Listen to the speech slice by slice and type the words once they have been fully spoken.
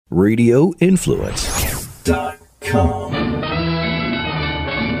radioinfluence.com.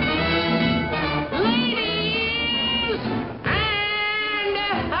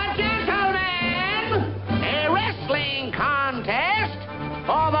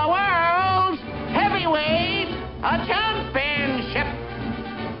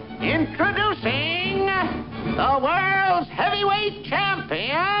 Introducing the world's heavyweight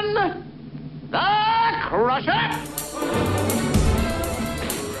champion, the Crusher.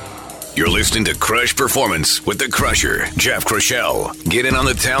 You're listening to Crush Performance with the Crusher, Jeff Crushell. Get in on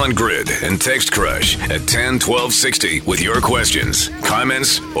the talent grid and text Crush at 10-1260 with your questions,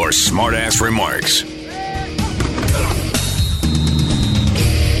 comments, or smart-ass remarks.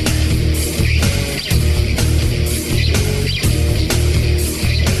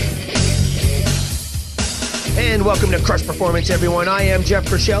 And welcome to Crush Performance, everyone. I am Jeff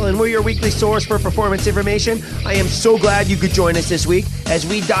Crushell, and we're your weekly source for performance information. I am so glad you could join us this week as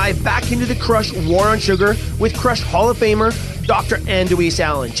we dive back into the Crush War on Sugar with Crush Hall of Famer Dr. Anduis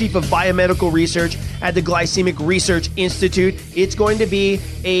Allen, Chief of Biomedical Research at the Glycemic Research Institute. It's going to be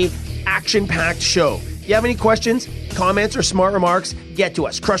a action-packed show. If you have any questions, comments, or smart remarks, get to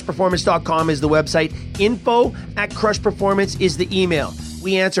us. CrushPerformance.com is the website. info@CrushPerformance is the email.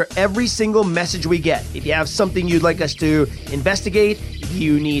 We answer every single message we get. If you have something you'd like us to investigate, if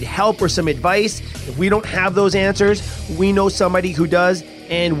you need help or some advice, if we don't have those answers, we know somebody who does,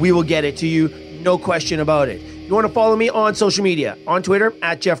 and we will get it to you, no question about it. You want to follow me on social media, on Twitter,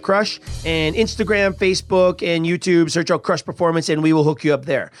 @JeffCrush, and Instagram, Facebook, and YouTube, search out Crush Performance, and we will hook you up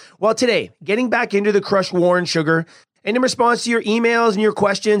there. Well, today, getting back into the Crush War on Sugar, and in response to your emails and your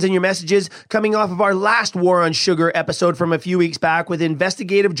questions and your messages coming off of our last War on Sugar episode from a few weeks back with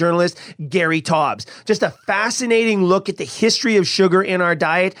investigative journalist Gary Taubes. Just a fascinating look at the history of sugar in our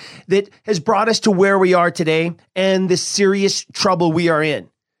diet that has brought us to where we are today and the serious trouble we are in.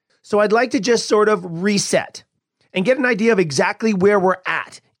 So I'd like to just sort of reset and get an idea of exactly where we're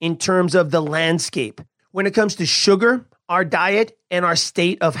at in terms of the landscape when it comes to sugar, our diet, and our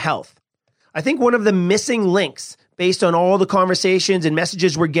state of health. I think one of the missing links, based on all the conversations and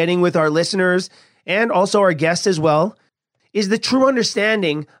messages we're getting with our listeners and also our guests as well, is the true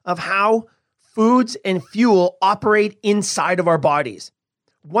understanding of how foods and fuel operate inside of our bodies.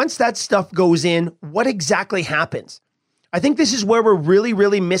 Once that stuff goes in, what exactly happens? I think this is where we're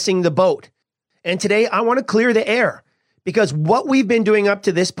really missing the boat. And today I want to clear the air, because what we've been doing up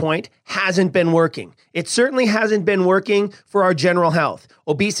to this point hasn't been working. It certainly hasn't been working for our general health.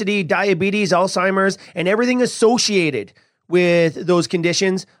 Obesity, diabetes, Alzheimer's, and everything associated with those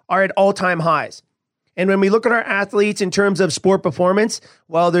conditions are at all-time highs. And when we look at our athletes in terms of sport performance,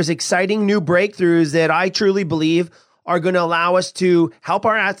 well, there's exciting new breakthroughs that I truly believe are going to allow us to help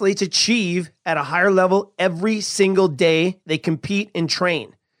our athletes achieve at a higher level every single day they compete and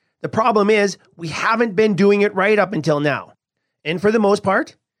train. The problem is we haven't been doing it right up until now. And for the most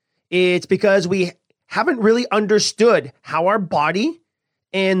part, it's because we haven't really understood how our body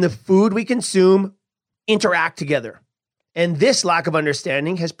and the food we consume interact together. And this lack of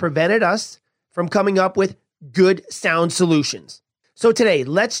understanding has prevented us from coming up with good, sound solutions. So today,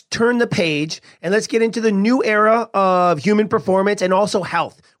 let's turn the page and let's get into the new era of human performance and also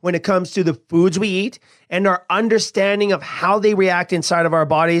health when it comes to the foods we eat and our understanding of how they react inside of our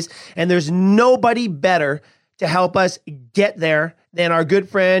bodies. And there's nobody better to help us get there than our good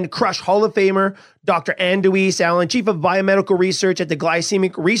friend, Crush Hall of Famer, Dr. Anduis Allen, Chief of Biomedical Research at the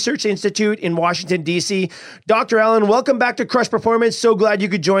Glycemic Research Institute in Washington, D.C. Dr. Allen, welcome back to Crush Performance. So glad you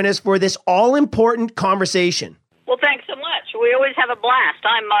could join us for this all-important conversation. Well, thanks so much. We always have a blast.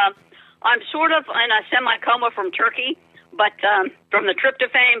 I'm sort of in a semi-coma from turkey, but from the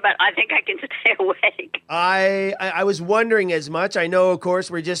tryptophan, but I think I can stay awake. I was wondering as much. I know, of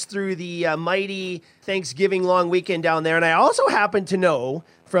course, we're just through the mighty Thanksgiving long weekend down there, and I also happen to know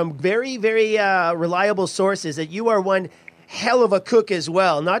from very reliable sources that you are one hell of a cook as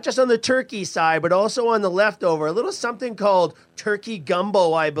well, not just on the turkey side, but also on the leftover. A little something called turkey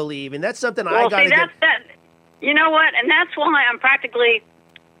gumbo, I believe, and that's something I got to get. You know what? And that's why I'm practically,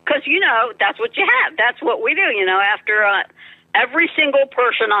 because, that's what you have. That's what we do, after every single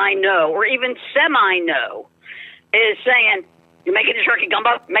person I know, or even semi-know, is saying, you're making a turkey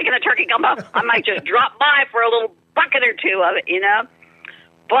gumbo? Making a turkey gumbo? I might just drop by for a little bucket or two of it,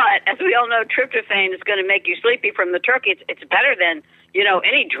 But as we all know, tryptophan is going to make you sleepy from the turkey. It's better than,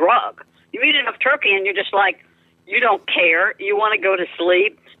 any drug. You eat enough turkey and you're just like, you don't care. You want to go to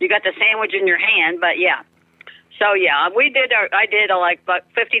sleep. You got the sandwich in your hand, but yeah. So, yeah, I did like about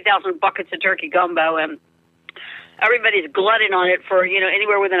 50,000 buckets of turkey gumbo, and everybody's glutted on it for,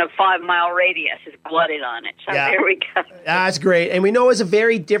 anywhere within a 5-mile radius is glutted on it. So there we go. That's great. And we know it's a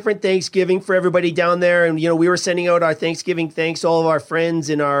very different Thanksgiving for everybody down there. And, we were sending out our Thanksgiving thanks to all of our friends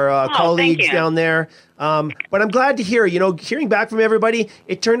and our colleagues down there. But I'm glad to hear, hearing back from everybody,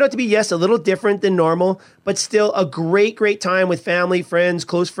 it turned out to be, yes, a little different than normal, but still a great, great time with family, friends,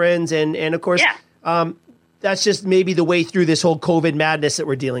 close friends. And of course, that's just maybe the way through this whole COVID madness that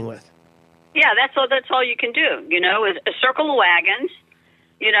we're dealing with. Yeah, that's all you can do, is a circle of wagons,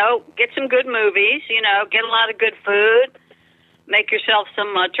 get some good movies, get a lot of good food, make yourself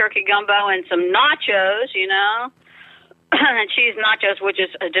some turkey gumbo and some nachos, and cheese nachos, which is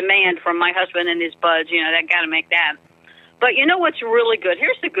a demand from my husband and his buds, that got to make that. But what's really good?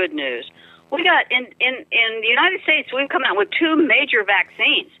 Here's the good news. We got, in the United States, we've come out with 2 major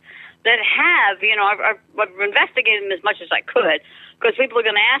vaccines that have, I've investigated them as much as I could, because people are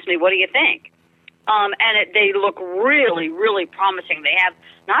going to ask me, what do you think? They look really, really promising. They have,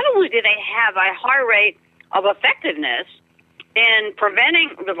 not only do they have a high rate of effectiveness in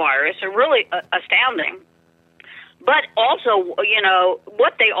preventing the virus, are really astounding, but also,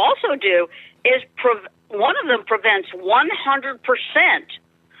 what they also do is one of them prevents 100%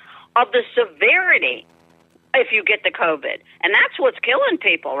 of the severity if you get the COVID. And that's what's killing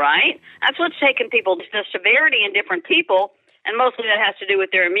people, right? That's what's taking people, the severity in different people. And mostly that has to do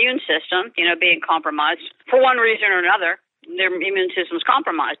with their immune system, being compromised. For one reason or another, their immune system is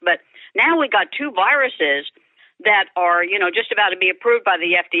compromised. But now we got 2 viruses that are, just about to be approved by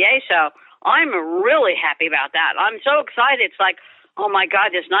the FDA. So I'm really happy about that. I'm so excited. It's like, oh my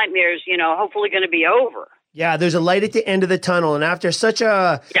God, this nightmare is, hopefully going to be over. Yeah, there's a light at the end of the tunnel. And after such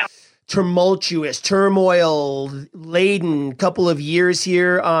a tumultuous, turmoil-laden couple of years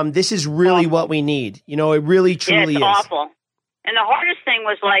here, this is really what we need. It really, truly is. It's awful. And the hardest thing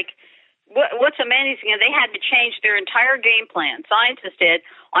was what's amazing is they had to change their entire game plan, scientists did,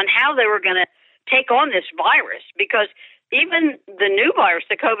 on how they were going to take on this virus, because even the new virus,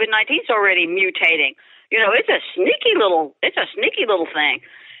 the COVID-19, is already mutating. It's a sneaky little thing.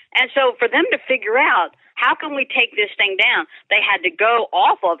 And so for them to figure out how can we take this thing down, they had to go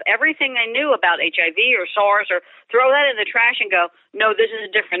off of everything they knew about HIV or SARS, or throw that in the trash and go, no, this is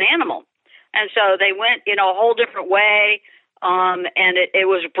a different animal. And so they went, a whole different way. And it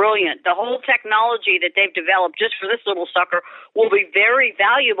was brilliant. The whole technology that they've developed just for this little sucker will be very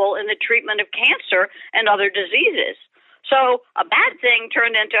valuable in the treatment of cancer and other diseases. So a bad thing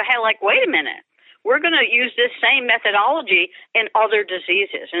turned into, hey, wait a minute. We're going to use this same methodology in other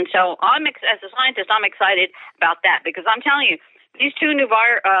diseases. And so as a scientist, I'm excited about that, because I'm telling you, these 2 new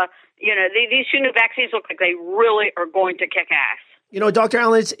these 2 new vaccines look like they really are going to kick ass. Dr.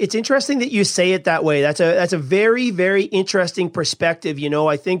 Allen, it's interesting that you say it that way. That's a very, very interesting perspective.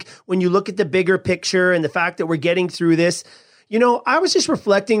 I think when you look at the bigger picture and the fact that we're getting through this, I was just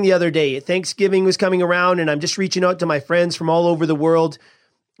reflecting the other day. Thanksgiving was coming around, and I'm just reaching out to my friends from all over the world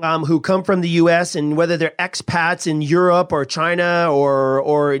who come from the U.S., and whether they're expats in Europe or China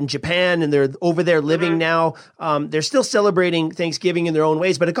or in Japan, and they're over there living now. They're still celebrating Thanksgiving in their own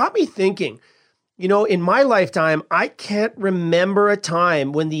ways. But it got me thinking, in my lifetime, I can't remember a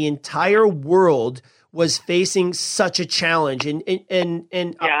time when the entire world was facing such a challenge.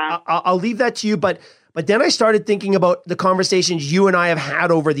 And I'll leave that to you. But then I started thinking about the conversations you and I have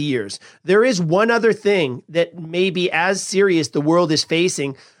had over the years. There is one other thing that may be as serious the world is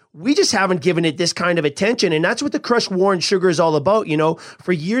facing. We just haven't given it this kind of attention. And that's what the Crush War on Sugar is all about.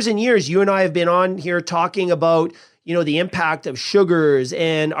 For years and years, you and I have been on here talking about, the impact of sugars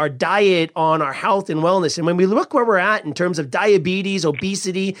and our diet on our health and wellness. And when we look where we're at in terms of diabetes,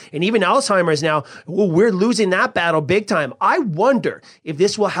 obesity, and even Alzheimer's now, we're losing that battle big time. I wonder if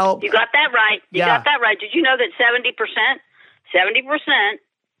this will help. You got that right. You got that right. Did you know that 70%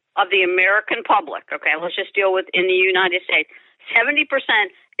 of the American public, okay, let's just deal with in the United States, 70%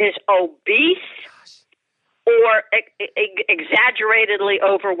 is obese or exaggeratedly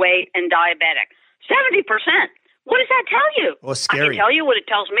overweight and diabetic. 70%. What does that tell you? Well, scary. I can tell you what it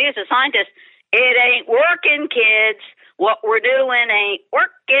tells me as a scientist. It ain't working, kids. What we're doing ain't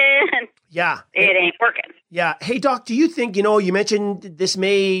working. Yeah. It ain't working. Yeah. Hey, Doc, do you think, you mentioned this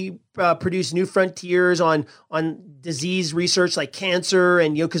may produce new frontiers on disease research like cancer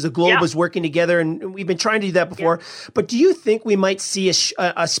and, because the globe is working together, and we've been trying to do that before. Yeah. But do you think we might see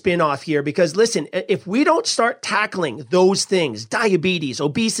a spin-off here? Because listen, if we don't start tackling those things, diabetes,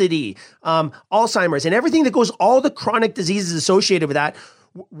 obesity, Alzheimer's, and everything that goes, all the chronic diseases associated with that,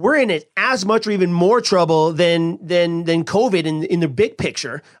 we're in it as much or even more trouble than COVID in the big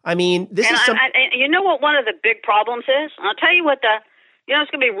picture. I mean, this is you know what one of the big problems is? I'll tell you what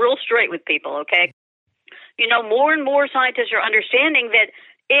it's going to be real straight with people, okay? more and more scientists are understanding that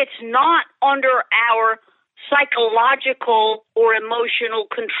it's not under our psychological or emotional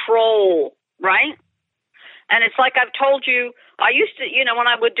control, right? And it's like I've told you, I used to, when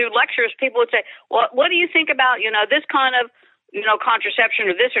I would do lectures, people would say, well, what do you think about, this kind of, contraception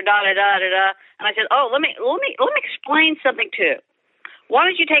or this or da-da-da-da-da. And I said, let me explain something to you. Why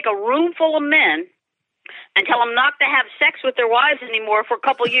don't you take a room full of men and tell them not to have sex with their wives anymore for a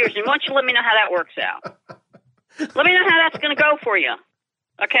couple of years, and why don't you let me know how that works out? Let me know how that's going to go for you.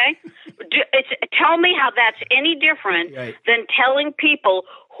 Okay? Tell me how that's any different than telling people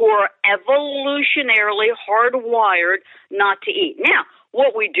who are evolutionarily hardwired not to eat. Now,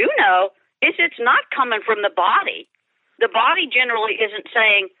 what we do know is it's not coming from the body. The body generally isn't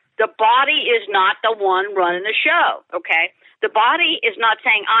saying, the body is not the one running the show, okay? The body is not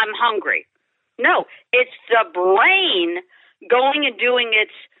saying, I'm hungry. No, it's the brain going and doing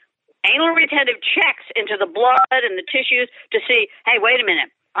its anal retentive checks into the blood and the tissues to see, hey, wait a minute,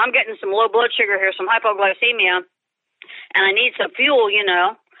 I'm getting some low blood sugar here, some hypoglycemia, and I need some fuel,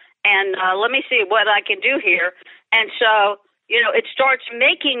 and let me see what I can do here. And so, it starts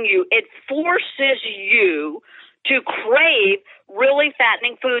making you, it forces you to crave really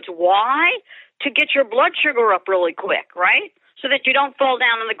fattening foods. Why? To get your blood sugar up really quick, right? So that you don't fall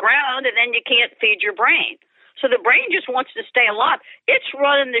down on the ground and then you can't feed your brain. So the brain just wants to stay alive. It's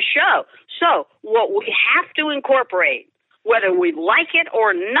running the show. So what we have to incorporate, whether we like it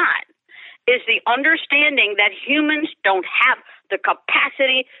or not, is the understanding that humans don't have the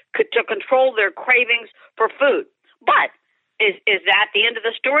capacity to control their cravings for food. But is that the end of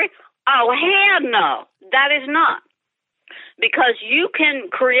the story? Oh, hell no, that is not. Because you can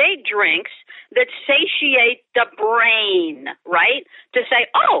create drinks that satiate the brain, right? To say,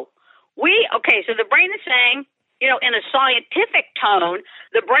 so the brain is saying, in a scientific tone,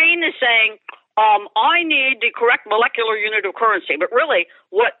 the brain is saying, I need the correct molecular unit of currency. But really,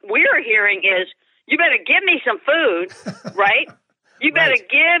 what we're hearing is, you better give me some food, right? You better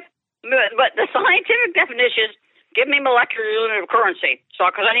but the scientific definition is, give me molecular unit of currency,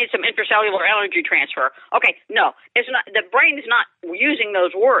 because I need some intracellular energy transfer. Okay, no, it's not. The brain is not using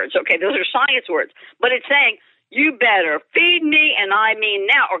those words. Okay, those are science words, but it's saying you better feed me, and I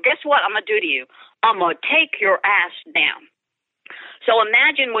mean now. Or guess what I'm gonna do to you? I'm gonna take your ass down. So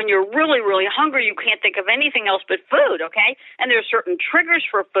imagine when you're really, really hungry, you can't think of anything else but food. Okay, and there's certain triggers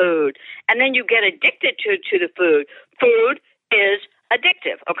for food, and then you get addicted to the food. Food is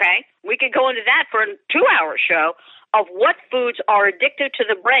addictive, okay? We could go into that for a 2-hour show of what foods are addictive to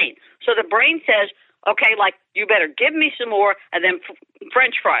the brain. So the brain says, okay, like, you better give me some more, and then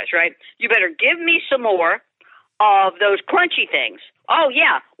French fries, right? You better give me some more of those crunchy things. Oh,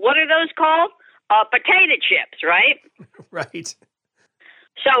 yeah. What are those called? Potato chips, right? Right.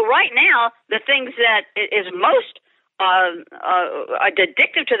 So right now, the things that is most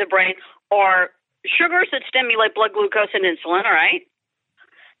addictive to the brain are sugars that stimulate blood glucose and insulin, all right?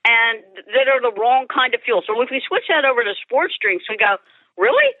 And that are the wrong kind of fuel. So if we switch that over to sports drinks, we go,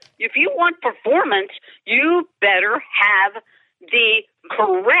 really? If you want performance, you better have the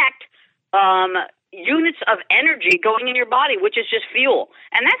correct units of energy going in your body, which is just fuel.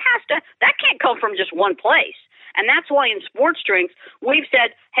 And that can't come from just one place. And that's why in sports drinks, we've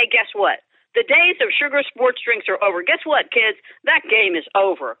said, hey, guess what? The days of sugar sports drinks are over. Guess what, kids? That game is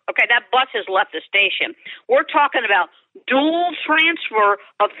over. Okay, that bus has left the station. We're talking about dual transfer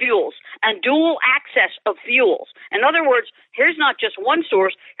of fuels and dual access of fuels. In other words, here's not just one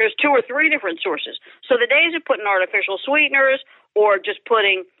source, here's 2 or 3 different sources. So the days of putting artificial sweeteners or just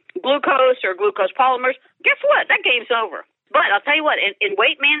putting glucose or glucose polymers, guess what? That game's over. But I'll tell you what, in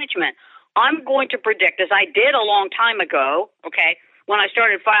weight management, I'm going to predict, as I did a long time ago, okay, when I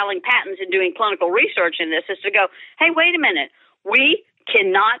started filing patents and doing clinical research in this, is to go, hey, wait a minute. We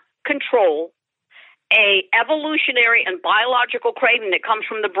cannot control a evolutionary and biological craving that comes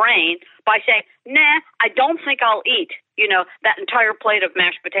from the brain by saying, nah, I don't think I'll eat, that entire plate of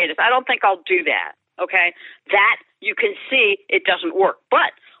mashed potatoes. I don't think I'll do that, okay? That, you can see, it doesn't work.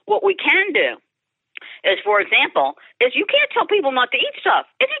 But what we can do is, for example, is you can't tell people not to eat stuff.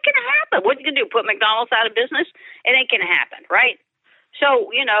 It ain't going to happen. What are you going to do, put McDonald's out of business? It ain't going to happen, right?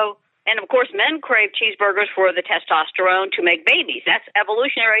 So, and of course, men crave cheeseburgers for the testosterone to make babies. That's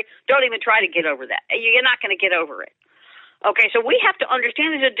evolutionary. Don't even try to get over that. You're not going to get over it. Okay, so we have to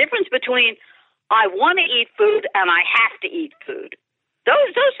understand there's a difference between I want to eat food and I have to eat food.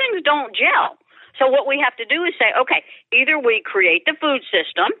 Those things don't gel. So what we have to do is say, okay, either we create the food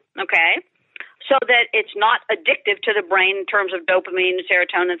system, okay, so that it's not addictive to the brain in terms of dopamine and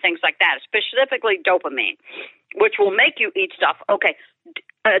serotonin and things like that, specifically dopamine, which will make you eat stuff. Okay,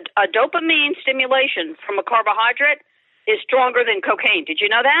 a dopamine stimulation from a carbohydrate is stronger than cocaine. Did you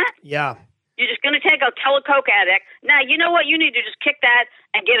know that? Yeah. You're just going to tell a Coke addict, now, you know what? You need to just kick that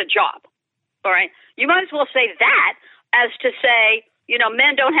and get a job. All right? You might as well say that as to say,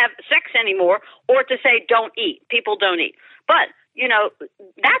 men don't have sex anymore, or to say don't eat. People don't eat. But,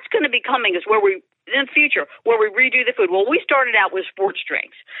 that's going to be coming is where we, in the future, where we redo the food. Well, we started out with sports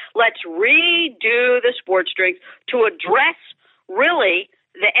drinks. Let's redo the sports drinks to address really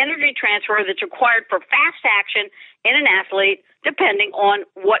the energy transfer that's required for fast action in an athlete, depending on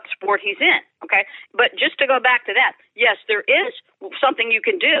what sport he's in, okay? But just to go back to that, yes, there is something you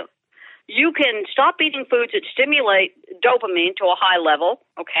can do. You can stop eating foods that stimulate dopamine to a high level,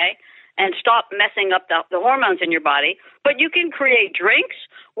 okay, and stop messing up the hormones in your body. But you can create drinks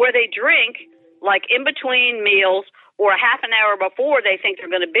where they drink, like in between meals or a half an hour before they think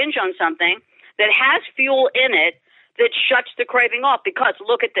they're going to binge on something that has fuel in it that shuts the craving off. Because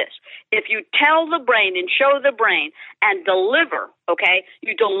look at this. If you tell the brain and show the brain and deliver, okay,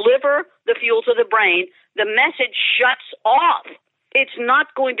 you deliver the fuel to the brain, the message shuts off. It's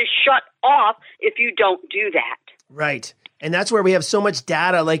not going to shut off if you don't do that. Right. And that's where we have so much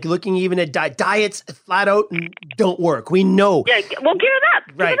data, like looking even at diets flat out don't work. We know. Yeah, well, give it up.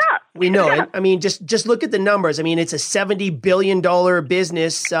 Right. Give it up. We know. And, I mean, just look at the numbers. I mean, it's a $70 billion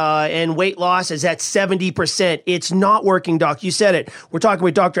business, and weight loss is at 70%. It's not working, Doc. You said it. We're talking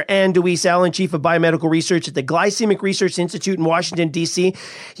with Dr. Ann Deweese Allen, Chief of Biomedical Research at the Glycemic Research Institute in Washington, D.C.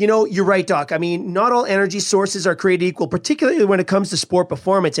 You're right, Doc. I mean, not all energy sources are created equal, particularly when it comes to sport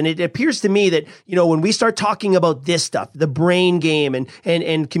performance. And it appears to me that, when we start talking about this stuff, the brain game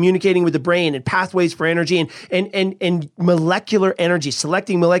and communicating with the brain and pathways for energy and molecular energy,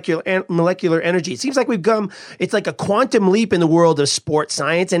 selecting molecular energy. It seems like it's like a quantum leap in the world of sports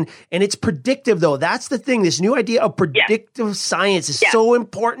science, and it's predictive though. That's the thing. This new idea of predictive science is so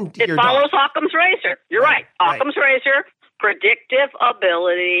important. It follows Occam's razor. You're right. Occam's razor, predictive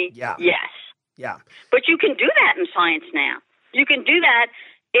ability. Yeah. Yes. Yeah. But you can do that in science now. You can do that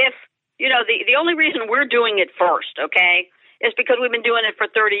if, the only reason we're doing it first, okay, is because we've been doing it for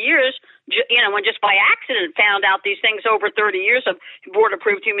 30 years, when just by accident found out these things over 30 years of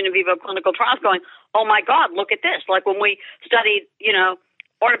board-approved human in vivo clinical trials going, oh, my God, look at this. Like when we studied,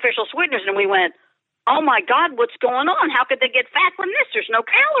 artificial sweeteners and we went, oh, my God, what's going on? How could they get fat from this? There's no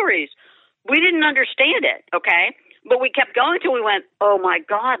calories. We didn't understand it, okay? But we kept going till we went, oh, my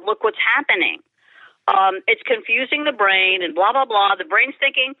God, look what's happening. It's confusing the brain and blah, blah, blah. The brain's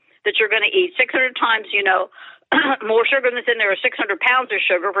thinking that you're going to eat 600 times, more sugar than in there, or 600 pounds of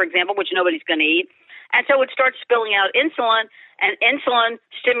sugar, for example, which nobody's going to eat. And so it starts spilling out insulin, and insulin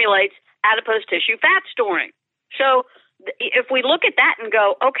stimulates adipose tissue fat storing. So if we look at that and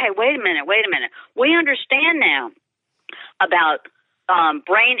go, okay, wait a minute, we understand now about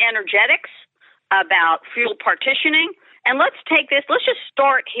brain energetics, about fuel partitioning, and let's just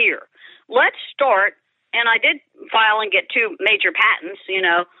start here. Let's start, and I did file and get 2 major patents,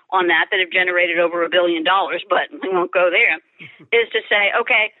 on that have generated over $1 billion, but we won't go there, is to say,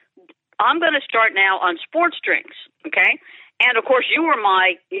 okay, I'm going to start now on sports drinks, okay? And of course, you're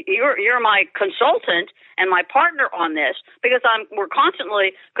my consultant and my partner on this, because we're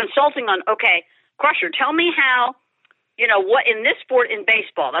constantly consulting on, okay, Crusher, tell me how, what in this sport, in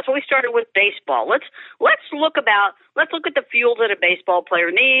baseball. That's what we started with, baseball. Let's look at the fuel that a baseball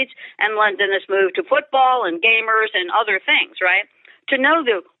player needs, and then let's move to football and gamers and other things, right? To know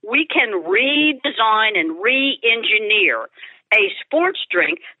that we can redesign and re-engineer a sports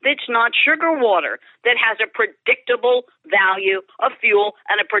drink that's not sugar water, that has a predictable value of fuel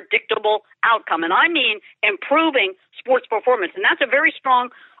and a predictable outcome. And I mean improving sports performance. And that's a very strong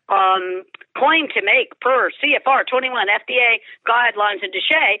claim to make per CFR 21 FDA guidelines and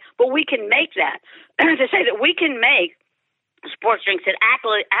DSHEA, but we can make that to say that we can make sports drinks that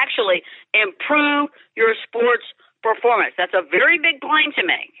actually improve your sports performance. That's a very big claim to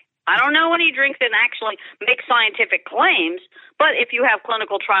make. I don't know any drinks that actually make scientific claims, but if you have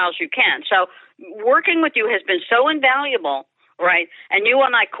clinical trials, you can. So working with you has been so invaluable, right? And you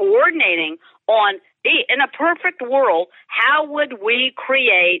and I coordinating on, in a perfect world, how would we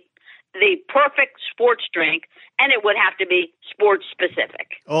create the perfect sports drink? And it would have to be sports specific.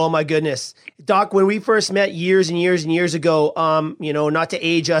 Oh my goodness. Doc, when we first met years and years and years ago, not to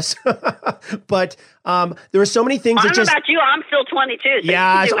age us, but there were so many things I don't know about you. I'm still 22. So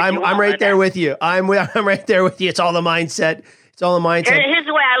yeah, I'm right there with you. I'm right there with you. It's all the mindset. It's all the mindset. Here's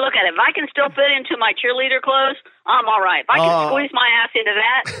the way I look at it. If I can still fit into my cheerleader clothes, I'm all right. If I can squeeze my ass into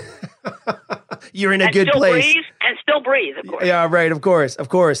that. you're in a and good still place. Still breathe, of course. Yeah, right. Of course.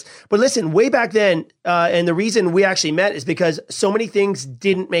 But listen, way back then, and the reason we actually met is because so many things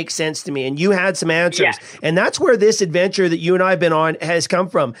didn't make sense to me, and you had some answers. Yes. And that's where this adventure that you and I have been on has come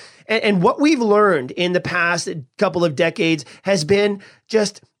from. And what we've learned in the past couple of decades has been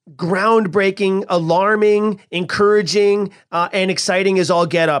just groundbreaking, alarming, encouraging, and exciting as all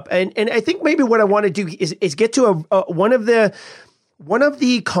get up. And I think maybe what I want to do is get to one of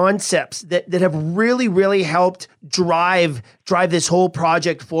the concepts that have really helped drive this whole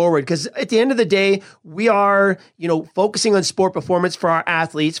project forward. Because at the end of the day, we are, focusing on sport performance for our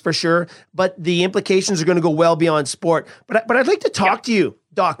athletes for sure, but the implications are going to go well beyond sport. But I'd like to talk to you,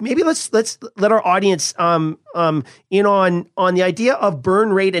 Doc. Maybe let's let our audience in on the idea of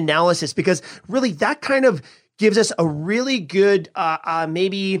burn rate analysis, because really that kind of gives us a really good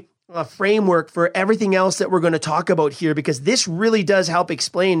maybe a framework for everything else that we're going to talk about here, because this really does help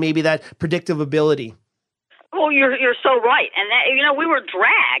explain maybe that predictive ability. Oh, you're so right. And that, we were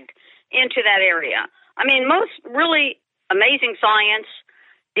dragged into that area. I mean, most really amazing science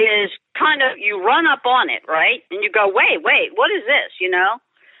is kind of, you run up on it, right? And you go, wait, what is this?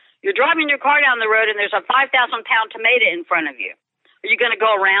 You're driving your car down the road and there's a 5,000-pound tomato in front of you. Are you going to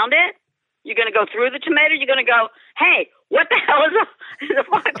go around it? You're going to go through the tomato? You're going to go, hey, what the hell is a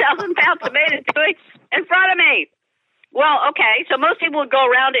 5,000-pound tomato doing in front of me? Well, okay, so most people would go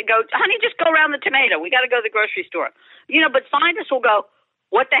around it and go, honey, just go around the tomato. We got to go to the grocery store. But scientists will go,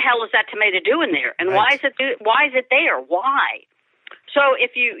 what the hell is that tomato doing there? And right. why is it there? Why? So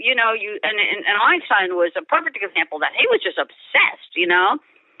if and Einstein was a perfect example of that. He was just obsessed,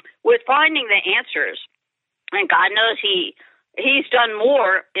 with finding the answers. And God knows he's done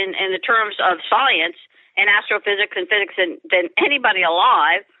more in the terms of science and astrophysics and physics than anybody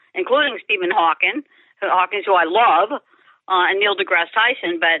alive, including Stephen Hawking, who I love, and Neil deGrasse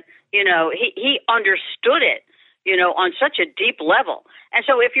Tyson. But, he understood it, on such a deep level. And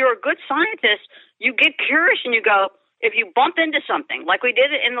so if you're a good scientist, you get curious and you go, if you bump into something, like we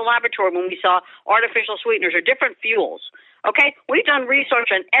did it in the laboratory when we saw artificial sweeteners or different fuels, okay, we've done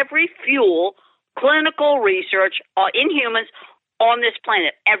research on every fuel, clinical research in humans on this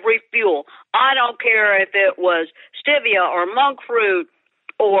planet, every fuel. I don't care if it was stevia or monk fruit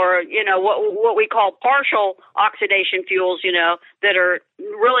or, what we call partial oxidation fuels, that are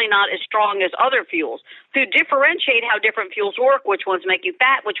really not as strong as other fuels, to differentiate how different fuels work, which ones make you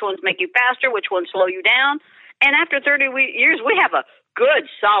fat, which ones make you faster, which ones slow you down. And after 30 years, we have a good,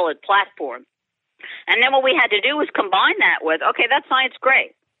 solid platform. And then what we had to do was combine that with, okay, that's science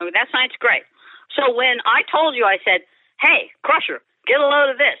great. That's science great. So when I told you, I said, hey, Crusher, get a load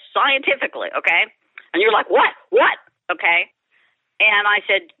of this scientifically, okay? And you're like, what? Okay. And I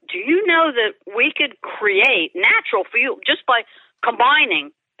said, do you know that we could create natural fuel just by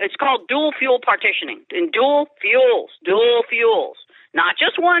combining? It's called dual fuel partitioning. And dual fuels, not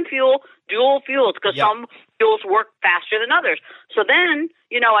just one fuel, dual fuels, because some fuels work faster than others. So then,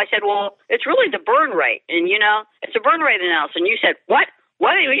 I said, well, it's really the burn rate. And, it's a burn rate analysis. And you said, what?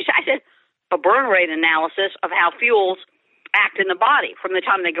 What did you say? I said, a burn rate analysis of how fuels act in the body from the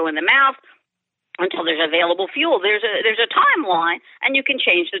time they go in the mouth until there's available fuel. There's a timeline, and you can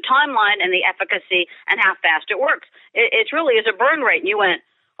change the timeline and the efficacy and how fast it works. It really is a burn rate. And you went,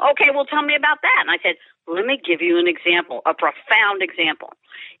 okay, well, tell me about that. And I said, let me give you an example, a profound example.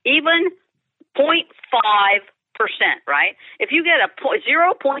 Even 0.5%, right? If you get a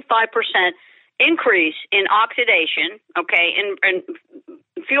 0.5% increase in oxidation, okay, in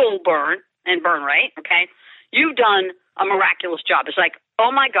fuel burn and burn rate, okay, you've done a miraculous job. It's like,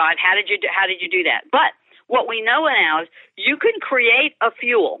 oh my God, how did you do that? But what we know now is you can create a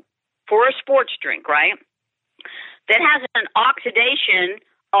fuel for a sports drink, right, that has an oxidation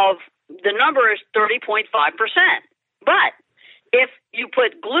of, the number is 30.5%. But if you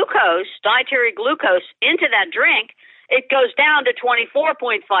put glucose, dietary glucose, into that drink, it goes down to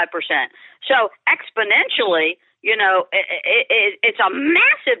 24.5%. So exponentially, it's a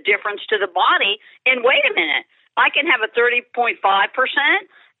massive difference to the body. And wait a minute, I can have a 30.5%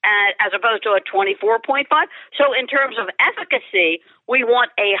 as opposed to a 24.5. So in terms of efficacy, we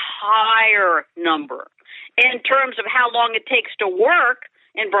want a higher number. In terms of how long it takes to work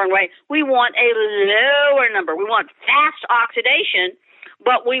in burn rate, we want a lower number. We want fast oxidation,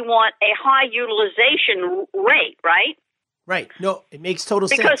 but we want a high utilization rate, right? Right. No, it makes total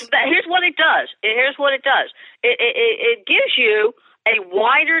sense. Because here's what it does. It gives you a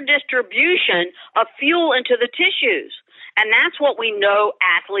wider distribution of fuel into the tissues. And that's what we know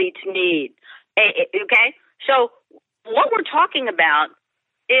athletes need. Okay? So what we're talking about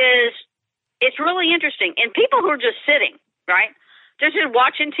is, it's really interesting. In people who are just sitting, right? Just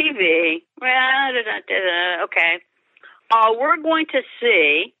watching TV. Okay. We're going to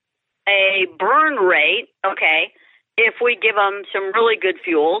see a burn rate, okay, if we give them some really good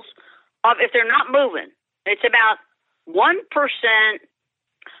fuels, if they're not moving. It's about 1%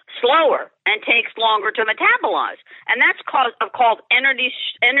 slower and takes longer to metabolize. And that's called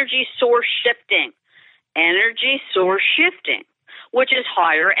energy source shifting. Energy source shifting, which is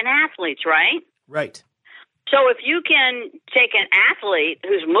higher in athletes, right? Right. So if you can take an athlete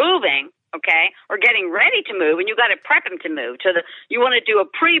who's moving, okay, or getting ready to move, and you got to prep him to move, you want to do a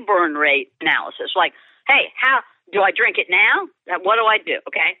pre-burn rate analysis, like, hey, how do I drink it now? What do I do?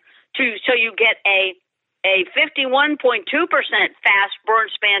 Okay, so you get a 51.2% fast burn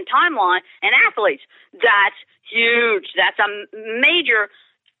span timeline in athletes. That's huge. That's a major.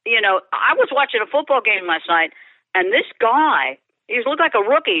 I was watching a football game last night, and this guy, he looked like a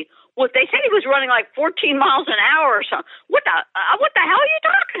rookie. Well, they said he was running like 14 miles an hour or something. What the hell are you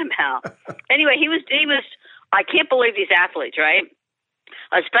talking about? Anyway, he was. I can't believe these athletes, right?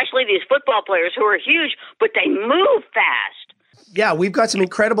 Especially these football players who are huge, but they move fast. Yeah, we've got some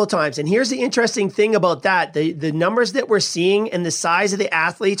incredible times. And here's the interesting thing about that. The numbers that we're seeing and the size of the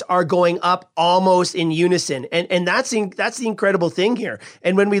athletes are going up almost in unison. And that's the incredible thing here.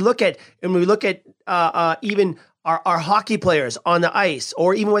 And when we look at even our hockey players on the ice,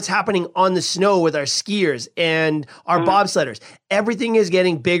 or even what's happening on the snow with our skiers and our bobsledders, everything is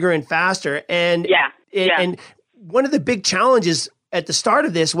getting bigger and faster. And and one of the big challenges at the start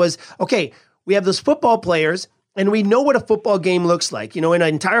of this was, okay, we have those football players, and we know what a football game looks like. In an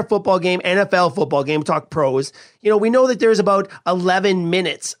entire football game, NFL football game, talk pros, we know that there's about 11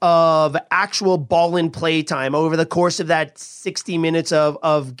 minutes of actual ball and play time over the course of that 60 minutes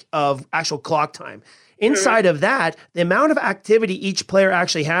of actual clock time. Inside of that, the amount of activity each player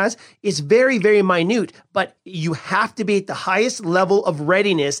actually has is very, very minute, but you have to be at the highest level of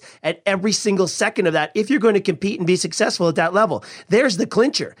readiness at every single second of that if you're going to compete and be successful at that level. There's the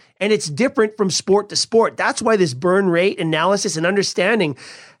clincher, and it's different from sport to sport. That's why this burn rate analysis and understanding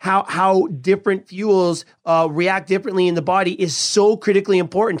how different fuels react differently in the body is so critically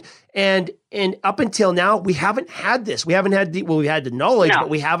important. And up until now, we haven't had this. We haven't had we had the knowledge, but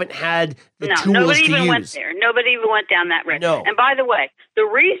we haven't had the tools to use. Nobody even went there. Nobody even went down that road. No. And by the way, the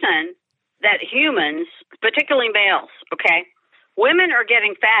reason that humans, particularly males, okay, women are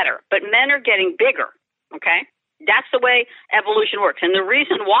getting fatter, but men are getting bigger, okay? That's the way evolution works. And the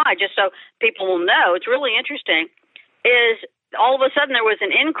reason why, just so people will know, it's really interesting, is all of a sudden there was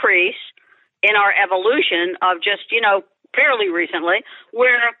an increase in our evolution of just, fairly recently,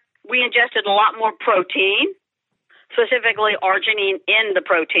 where we ingested a lot more protein, specifically arginine in the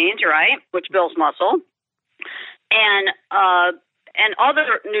proteins, right, which builds muscle, and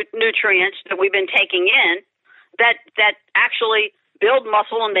other nutrients that we've been taking in that actually build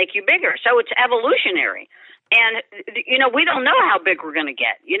muscle and make you bigger. So it's evolutionary. And, we don't know how big we're going to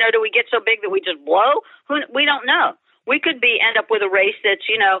get. Do we get so big that we just blow? We don't know. We could end up with a race that's,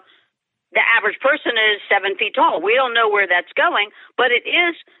 the average person is 7 feet tall. We don't know where that's going, but it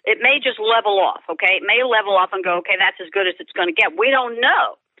may just level off, okay? It may level off and go, okay, that's as good as it's going to get. We don't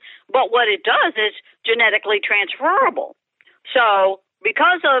know. But what it does is genetically transferable. So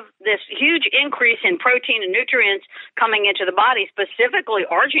because of this huge increase in protein and nutrients coming into the body, specifically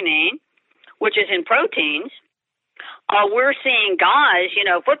arginine, which is in proteins, we're seeing guys,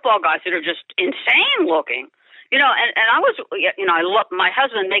 football guys that are just insane looking. And I was, my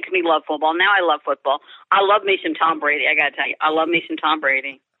husband makes me love football. Now I love football. I love me some Tom Brady. I got to tell you, I love me some Tom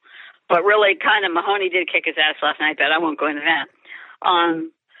Brady. But really, kind of, Mahoney did kick his ass last night, but I won't go into that.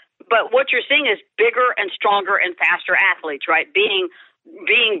 But what you're seeing is bigger and stronger and faster athletes, right? Being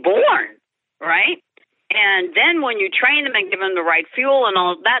born, right? And then when you train them and give them the right fuel and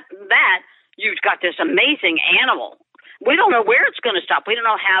all that, you've got this amazing animal. We don't know where it's going to stop. We don't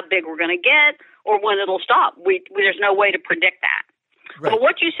know how big we're going to get or when it'll stop. There's no way to predict that. Right. But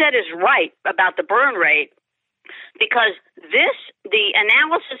what you said is right about the burn rate, because the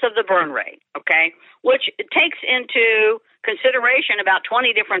analysis of the burn rate, okay, which takes into consideration about 20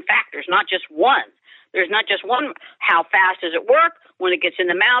 different factors, not just one. There's not just one. How fast does it work? When it gets in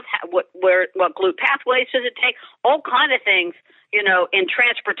the mouth, what glute pathways does it take? All kind of things, in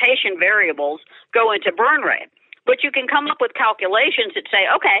transportation variables go into burn rate. But you can come up with calculations that say,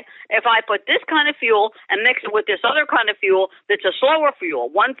 okay, if I put this kind of fuel and mix it with this other kind of fuel that's a slower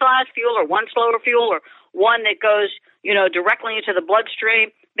fuel, one fast fuel or one slower fuel or one that goes, directly into the bloodstream,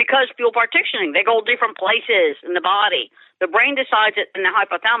 because fuel partitioning, they go different places in the body. The brain decides it in the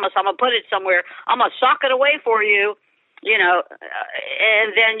hypothalamus, I'm going to put it somewhere, I'm going to sock it away for you, and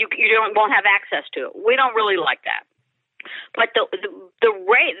then you won't have access to it. We don't really like that. But the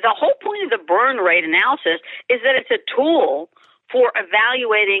rate, the whole point of the burn rate analysis is that it's a tool for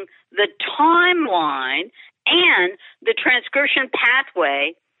evaluating the timeline and the transcription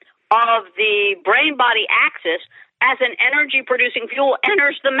pathway of the brain-body axis as an energy-producing fuel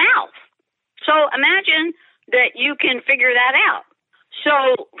enters the mouth. So imagine that you can figure that out.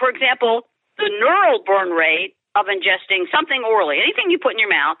 So, for example, the neural burn rate of ingesting something orally, anything you put in your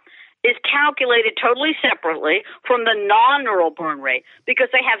mouth, is calculated totally separately from the non-neural burn rate because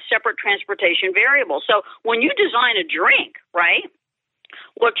they have separate transportation variables. So when you design a drink, right,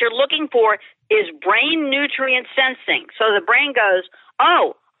 what you're looking for is brain nutrient sensing. So the brain goes,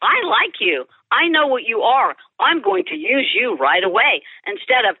 oh, I like you. I know what you are. I'm going to use you right away.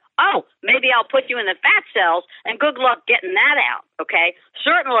 Instead of, oh, maybe I'll put you in the fat cells and good luck getting that out, okay?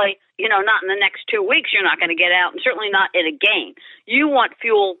 Certainly, not in the next 2 weeks you're not going to get out, and certainly not in a game. You want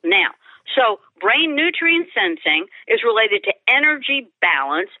fuel now. So brain nutrient sensing is related to energy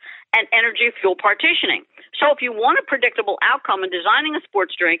balance and energy fuel partitioning. So if you want a predictable outcome in designing a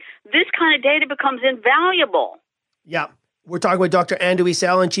sports drink, this kind of data becomes invaluable. Yeah. We're talking with Dr. Anduis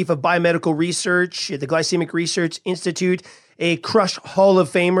Allen, Chief of Biomedical Research at the Glycemic Research Institute, a Crush Hall of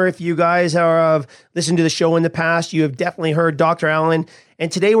Famer. If you guys have listened to the show in the past, you have definitely heard Dr. Allen.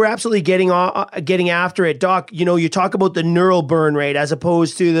 And today we're absolutely getting after it. Doc, you talk about the neural burn rate as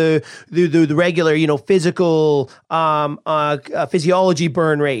opposed to the regular, physical physiology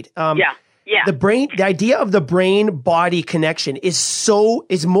burn rate. Yeah. The idea of the brain-body connection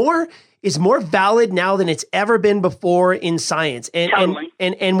is more valid now than it's ever been before in science. Totally.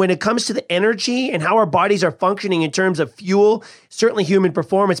 And when it comes to the energy and how our bodies are functioning in terms of fuel, certainly human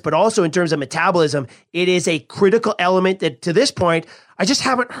performance, but also in terms of metabolism, it is a critical element that to this point, I just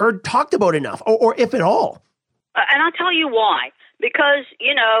haven't heard talked about enough, or if at all. And I'll tell you why. Because,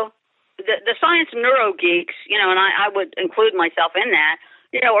 the science neuro geeks, and I would include myself in that,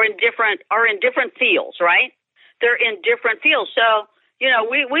 are in different fields, right? They're in different fields. So,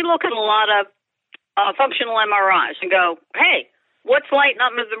 we look at a lot of functional MRIs and go, hey, what's lighting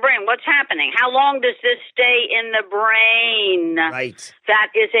up in the brain? What's happening? How long does this stay in the brain? Right. That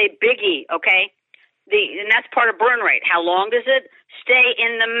is a biggie, okay? And that's part of burn rate. How long does it stay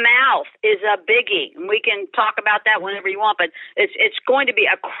in the mouth is a biggie. And we can talk about that whenever you want, but it's going to be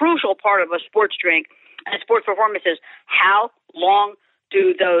a crucial part of a sports drink and sports performances. How long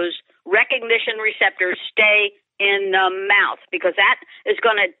do those recognition receptors stay in the mouth, because that is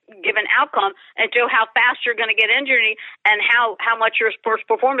going to give an outcome into how fast you're going to get injury and how much your sports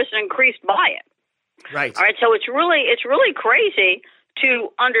performance is increased by it. Right. All right. So it's really crazy to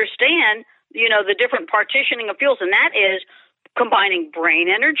understand, the different partitioning of fuels, and that is combining brain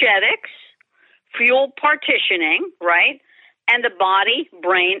energetics, fuel partitioning, right, and the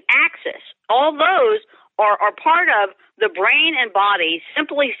body-brain axis. All those are part of the brain and body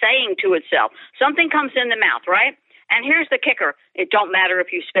simply saying to itself, something comes in the mouth, right? And here's the kicker. It don't matter if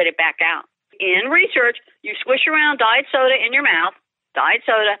you spit it back out. In research, you swish around diet soda in your mouth,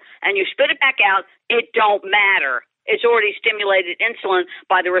 and you spit it back out, it don't matter. It's already stimulated insulin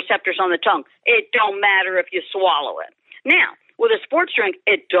by the receptors on the tongue. It don't matter if you swallow it. Now, with a sports drink,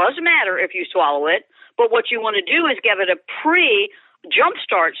 it does matter if you swallow it, but what you want to do is give it a pre-jump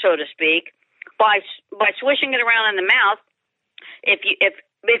start, so to speak, by swishing it around in the mouth.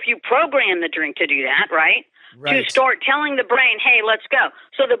 If you program the drink to do that, right? To start telling the brain, hey, let's go.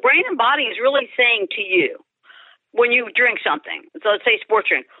 So the brain and body is really saying to you, when you drink something, so let's say sports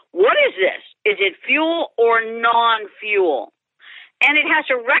drink, what is this? Is it fuel or non-fuel? And it has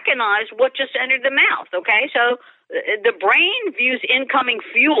to recognize what just entered the mouth, okay? So the brain views incoming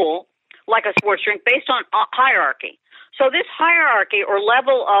fuel like a sports drink based on hierarchy. So this hierarchy or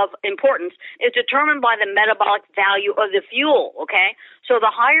level of importance is determined by the metabolic value of the fuel, okay? So the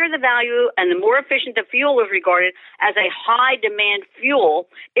higher the value and the more efficient the fuel is regarded as a high-demand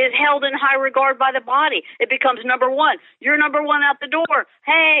fuel is held in high regard by the body. It becomes number one. You're number one out the door.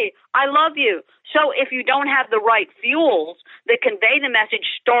 Hey, I love you. So if you don't have the right fuels that convey the message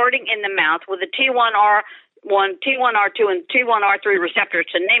starting in the mouth with a T1R1, T1R2, and T1R3 receptors,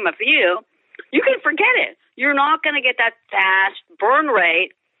 to name a few, you can forget it. You're not going to get that fast burn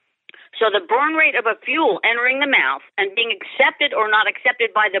rate. So the burn rate of a fuel entering the mouth and being accepted or not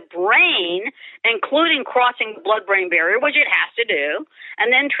accepted by the brain, including crossing the blood-brain barrier, which it has to do, and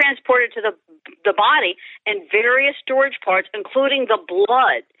then transported to the body in various storage parts, including the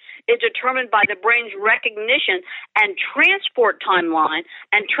blood, is determined by the brain's recognition and transport timeline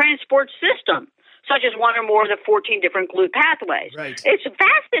and transport system, such as one or more of the 14 different GLUT pathways. Right. It's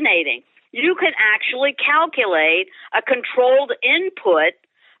fascinating. You can actually calculate a controlled input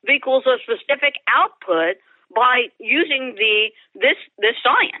equals a specific output by using this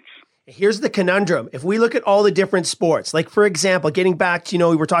science. Here's the conundrum. If we look at all the different sports, like for example, getting back to,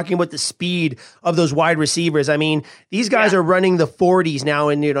 we were talking about the speed of those wide receivers. I mean, these guys are running the 40s now,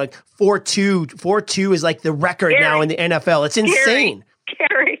 and like 4.2 is like the record now in the NFL. It's insane.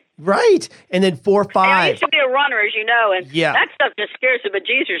 Scary. Right. And then 4.5. I used to be a runner, as you know, and that stuff just scares the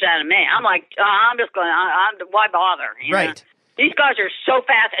bejesus out of me. I'm like, I'm just going, why bother? You know? These guys are so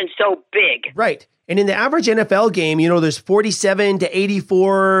fast and so big. Right. And in the average NFL game, there's 47 to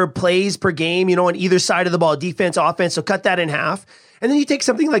 84 plays per game, on either side of the ball, defense, offense. So cut that in half. And then you take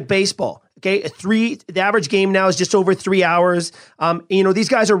something like baseball. Okay, the average game now is just over 3 hours. These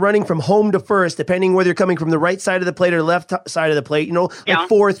guys are running from home to first, depending whether you're coming from the right side of the plate or the left side of the plate. Like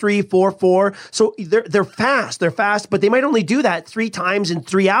 4.3, 4.4. So they're fast, but they might only do that 3 times in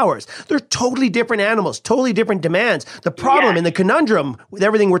 3 hours. They're totally different animals, totally different demands. The problem and the conundrum with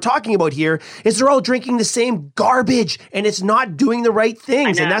everything we're talking about here is they're all drinking the same garbage, and it's not doing the right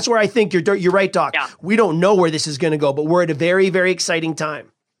things. And that's where I think you're right, Doc. Yeah. We don't know where this is going to go, but we're at a very, very exciting time.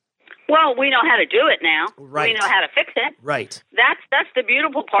 Well, we know how to do it now. Right. We know how to fix it. Right. That's the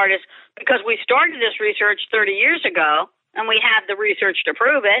beautiful part, is because we started this research 30 years ago, and we have the research to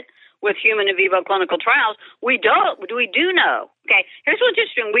prove it with human in vivo clinical trials. We do know. Okay, here's what's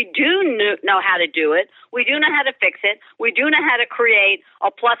interesting. We do know how to do it. We do know how to fix it. We do know how to create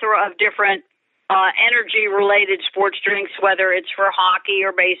a plethora of different energy-related sports drinks, whether it's for hockey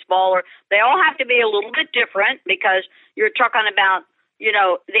or baseball, or they all have to be a little bit different, because you're talking about,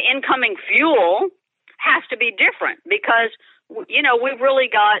 the incoming fuel has to be different, because, we've really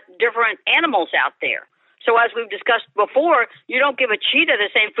got different animals out there. So as we've discussed before, you don't give a cheetah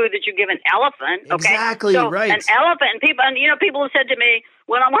the same food that you give an elephant. Okay? Exactly, so right. An elephant, and people have said to me,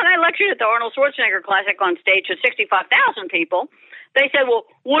 when I lectured at the Arnold Schwarzenegger Classic on stage to 65,000 people, they said, well,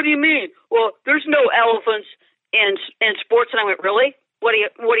 what do you mean? Well, there's no elephants in sports. And I went, really? What do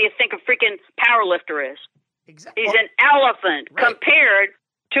you think a freaking power lifter is? Exactly. He's an elephant compared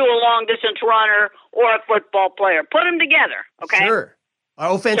to a long-distance runner or a football player. Put them together, okay? Sure.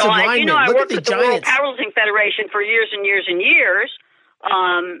 Our offensive linemen. I Look worked at the with the World Giants. Powerlifting Federation for years and years and years.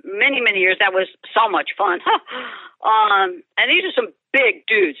 Many, many years. That was so much fun. And these are some big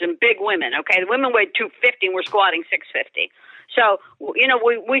dudes and big women, okay? The women weighed 250 and we're squatting 650. So,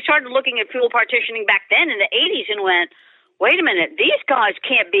 we started looking at fuel partitioning back then in the 80s and went, wait a minute, these guys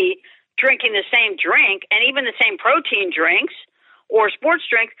can't be drinking the same drink and even the same protein drinks or sports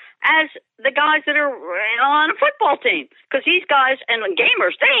drinks as the guys that are on a football team. Because these guys and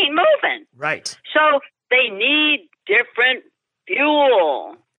gamers, they ain't moving. Right. So they need different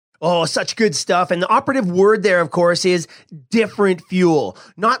fuel. Oh, such good stuff. And the operative word there, of course, is different fuel.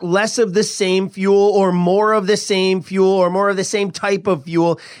 Not less of the same fuel or more of the same fuel or more of the same type of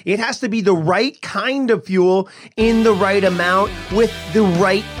fuel. It has to be the right kind of fuel in the right amount with the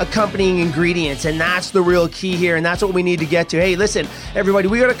right accompanying ingredients. And that's the real key here. And that's what we need to get to. Hey, listen, everybody,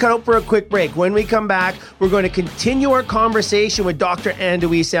 we got to cut out for a quick break. When we come back, we're going to continue our conversation with Dr.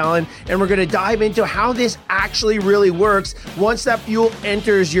 Anne-Louise Allen, and we're going to dive into how this actually really works once that fuel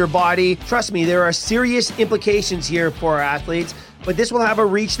enters your body. Trust me, there are serious implications here for our athletes, but this will have a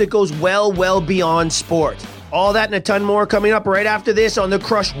reach that goes well beyond sport. All that and a ton more coming up right after this on the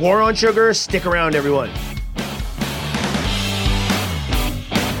Crush War on Sugar. Stick around, everyone.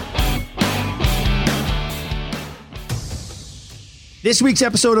 This week's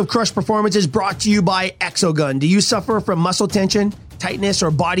episode of Crush Performance is brought to you by Exogun. Do you suffer from muscle tension, tightness,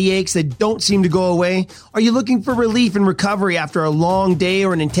 or body aches that don't seem to go away? Are you looking for relief and recovery after a long day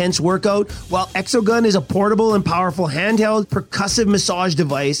or an intense workout? Well, Exogun is a portable and powerful handheld percussive massage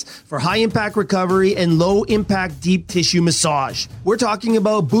device for high-impact recovery and low-impact deep tissue massage. We're talking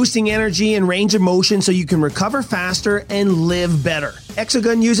about boosting energy and range of motion so you can recover faster and live better.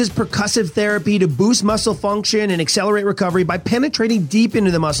 Exogun uses percussive therapy to boost muscle function and accelerate recovery by penetrating deep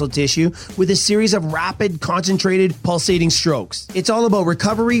into the muscle tissue with a series of rapid, concentrated, pulsating strokes. It's all about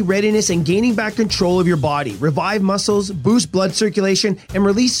recovery, readiness, and gaining back control of your body. Revive muscles, boost blood circulation, and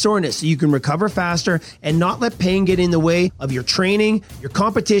release soreness so you can recover faster and not let pain get in the way of your training, your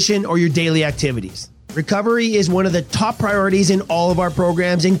competition, or your daily activities. Recovery is one of the top priorities in all of our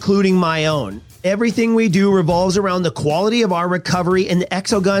programs, including my own. Everything we do revolves around the quality of our recovery, and the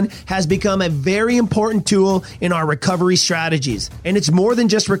Exogun has become a very important tool in our recovery strategies. And it's more than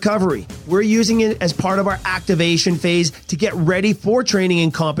just recovery. We're using it as part of our activation phase to get ready for training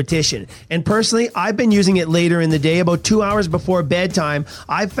and competition. And personally, I've been using it later in the day, about 2 hours before bedtime.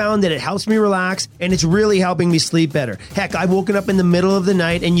 I've found that it helps me relax, and it's really helping me sleep better. Heck, I've woken up in the middle of the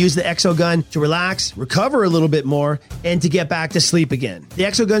night and used the Exogun to relax, recover a little bit more, and to get back to sleep again. The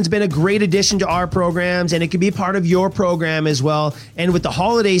Exogun's been a great addition to our programs, and it can be part of your program as well. And with the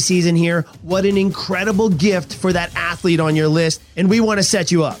holiday season here, what an incredible gift for that athlete on your list. And we want to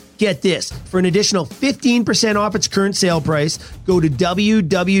set you up. Get this, for an additional 15% off its current sale price, go to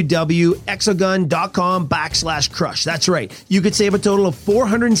www.exogun.com/crush. That's right. You could save a total of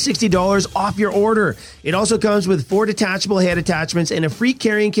 $460 off your order. It also comes with 4 detachable head attachments and a free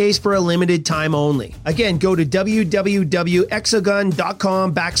carrying case for a limited time only. Again, go to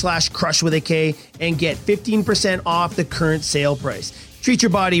www.exogun.com/crush with a K and get 15% off the current sale price. Treat your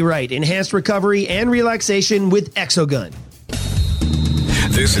body right. Enhanced recovery and relaxation with Exogun.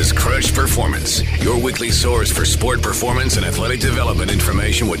 This is Crush Performance, your weekly source for sport performance and athletic development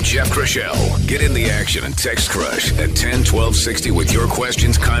information with Jeff Crushell. Get in the action and text Crush at 10-1260 with your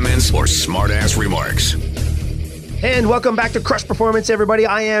questions, comments, or smart-ass remarks. And welcome back to Crush Performance, everybody.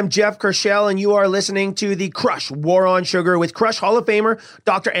 I am Jeff Crushell, and you are listening to the Crush War on Sugar with Crush Hall of Famer,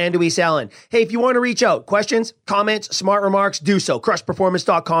 Dr. Anduis Allen. Hey, if you want to reach out, questions, comments, smart remarks, do so.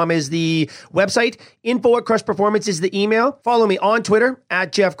 CrushPerformance.com is the website. Info@CrushPerformance is the email. Follow me on Twitter,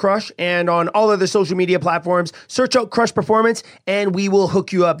 @JeffCrush, and on all other social media platforms. Search out Crush Performance, and we will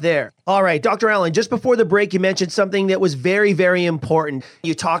hook you up there. All right, Dr. Allen, just before the break, you mentioned something that was very, very important.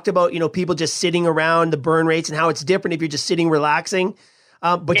 You talked about, people just sitting around, the burn rates, and how it's different if you're just sitting relaxing.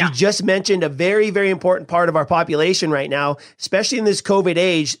 But you just mentioned a very, very important part of our population right now, especially in this COVID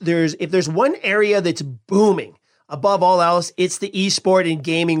age. If there's one area that's booming above all else, it's the esport and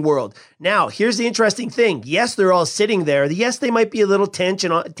gaming world. Now, here's the interesting thing. Yes, they're all sitting there. Yes, they might be a little tense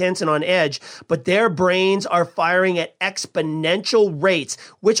and on edge, but their brains are firing at exponential rates,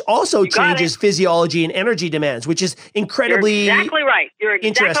 which also changes physiology and energy demands, which is incredibly You're exactly right. You're exactly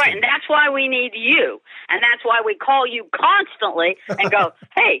interesting. right. And that's why we need you. And that's why we call you constantly and go,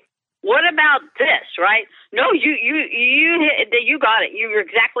 hey, what about this, right? No, you got it. You're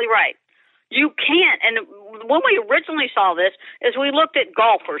exactly right. You can't. And when we originally saw this is we looked at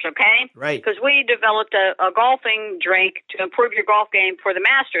golfers, okay? Right. Because we developed a golfing drink to improve your golf game for the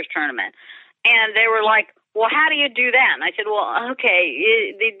Masters tournament. And they were like, well, how do you do that? And I said, well, okay,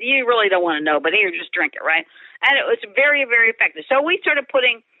 you really don't want to know, but here, just drink it, right? And it was very, very effective. So we started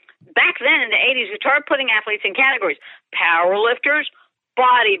putting, back then in the 80s, we started putting athletes in categories: power lifters,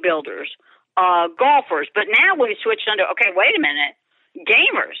 bodybuilders, golfers. But now we switched under, okay, wait a minute.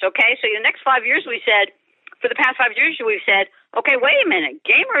 Gamers, okay? So the next 5 years for the past 5 years, we've said, okay, wait a minute.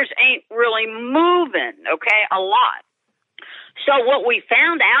 Gamers ain't really moving, okay, a lot. So what we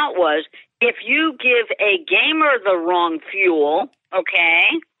found out was if you give a gamer the wrong fuel, okay,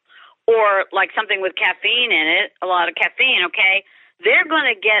 or like something with caffeine in it, a lot of caffeine, okay, they're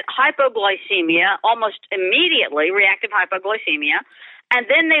going to get hypoglycemia almost immediately, reactive hypoglycemia, and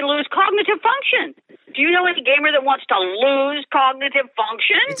then they lose cognitive function. Do you know any gamer that wants to lose cognitive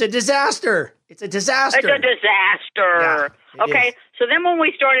function? It's a disaster. It's a disaster. It's a disaster. Yeah, okay. So then when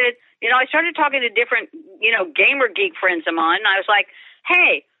we started, I started talking to different, gamer geek friends of mine, and I was like,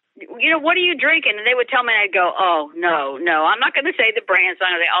 hey, what are you drinking? And they would tell me, and I'd go, oh, no, I'm not going to say the brands.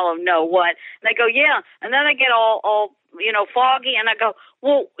 I'm going to say, oh, no, what? And they go, yeah. And then I get all foggy, and I go,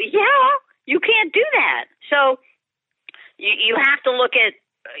 well, yeah, you can't do that. So you have to look at,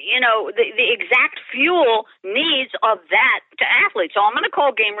 the exact fuel needs of that to athletes. So I'm going to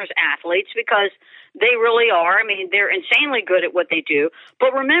call gamers athletes because they really are. I mean, they're insanely good at what they do.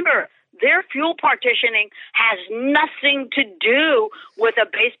 But remember, their fuel partitioning has nothing to do with a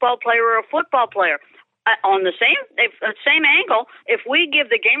baseball player or a football player. On the same angle, if we give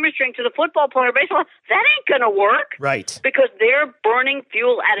the gamer's drink to the football player, baseball, that ain't going to work. Right. Because they're burning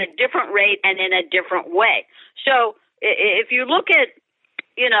fuel at a different rate and in a different way. So if you look at,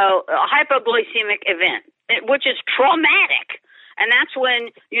 a hypoglycemic event, which is traumatic, and that's when,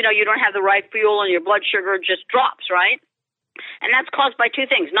 you don't have the right fuel and your blood sugar just drops, right? And that's caused by two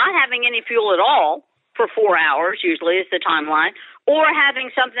things: not having any fuel at all for 4 hours, usually is the timeline, or having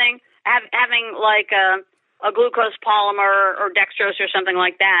something, having like a glucose polymer or dextrose or something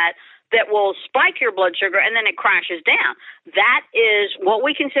like that will spike your blood sugar and then it crashes down. That is what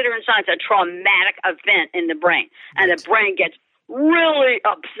we consider in science a traumatic event in the brain. And the brain gets really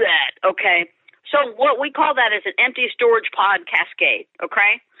upset, okay? So what we call that is an empty storage pod cascade,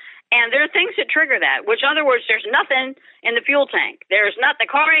 okay? And there are things that trigger that, which in other words, there's nothing in the fuel tank. The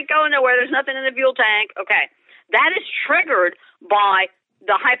car ain't going nowhere. There's nothing in the fuel tank. Okay. That is triggered by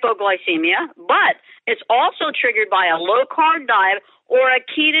the hypoglycemia, but it's also triggered by a low-carb diet or a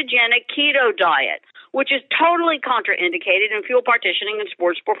ketogenic keto diet, which is totally contraindicated in fuel partitioning and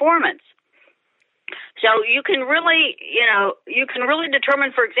sports performance. So you can really,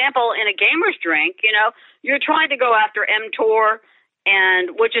 determine, for example, in a gamer's drink, you're trying to go after mTOR,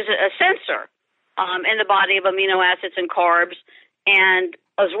 which is a sensor. in the body of amino acids and carbs, and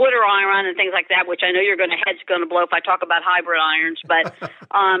Zwitter iron and things like that, which I know head's going to blow if I talk about hybrid irons, but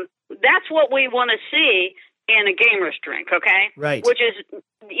that's what we want to see in a gamer's drink, okay? Right. Which is,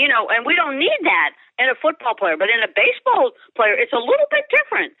 and we don't need that in a football player, but in a baseball player, it's a little bit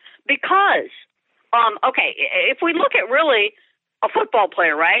different because, if we look at really a football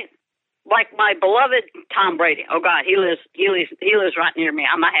player, right? Like my beloved Tom Brady. Oh God, he lives right near me.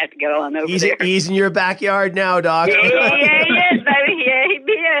 I might have to go on over there. He's in your backyard now, Doc. Yeah, he is, baby. Yeah, he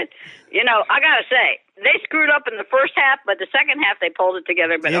is. I gotta say, they screwed up in the first half, but the second half they pulled it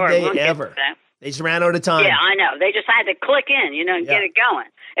together. But Did they ever? They just ran out of time. Yeah, I know. They just had to click in, and get it going.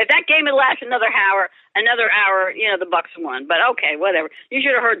 If that game had lasted another hour, the Bucks won. But okay, whatever. You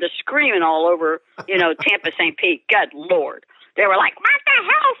should have heard the screaming all over, Tampa St. Pete. Good Lord. They were like, "What the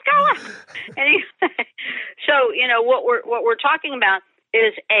hell's going on?" So what we're talking about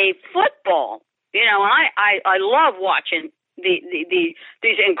is a football. And I love watching these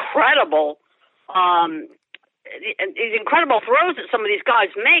incredible throws that some of these guys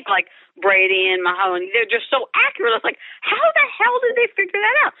make, like Brady and Mahoney. They're just so accurate. It's like, how the hell did they figure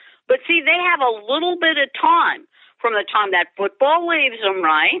that out? But see, they have a little bit of time from the time that football leaves them,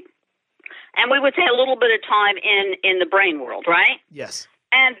 right? And we would say a little bit of time in the brain world, right? Yes.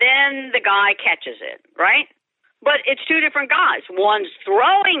 And then the guy catches it, right? But it's two different guys. One's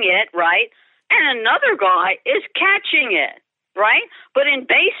throwing it, right? And another guy is catching it, right? But in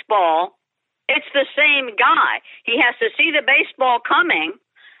baseball, it's the same guy. He has to see the baseball coming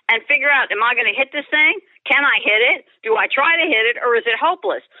and figure out, am I going to hit this thing? Can I hit it? Do I try to hit it, or is it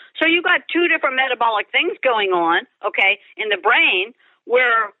hopeless? So you've got two different metabolic things going on, okay, in the brain,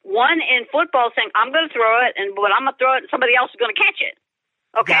 where one in football is saying, I'm going to throw it, but I'm going to throw it and somebody else is going to catch it.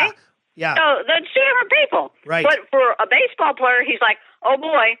 Okay? Yeah. So that's two different people. Right. But for a baseball player, he's like, oh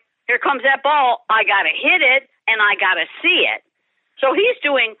boy, here comes that ball. I got to hit it and I got to see it. So he's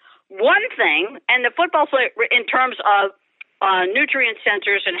doing one thing, and the football player, in terms of nutrient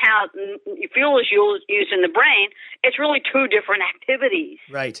sensors and how fuel is used in the brain, it's really two different activities.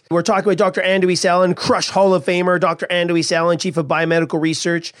 Right. We're talking with Dr. Andoise Allen, Crush Hall of Famer, Dr. Andoise Allen, Chief of Biomedical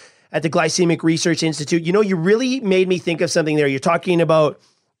Research at the Glycemic Research Institute. You really made me think of something there. You're talking about,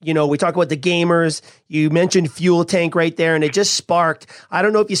 we talk about the gamers. You mentioned fuel tank right there, and it just sparked. I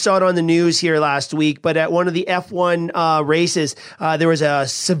don't know if you saw it on the news here last week, but at one of the F1 races, there was a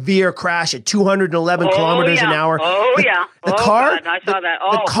severe crash at 211 kilometers an hour. The car, God, I saw that.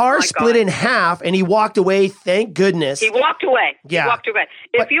 The car split in half, and he walked away. Thank goodness. He walked away. Yeah. He walked away.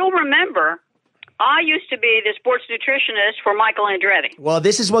 If you'll remember, I used to be the sports nutritionist for Michael Andretti. Well,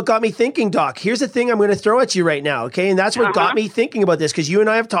 this is what got me thinking, Doc. Here's the thing I'm going to throw at you right now, okay? And that's what got me thinking about this, because you and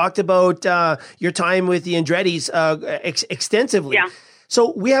I have talked about your time with the Andrettis extensively. Yeah.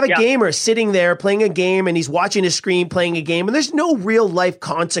 So we have a gamer sitting there playing a game, and he's watching his screen playing a game, and there's no real life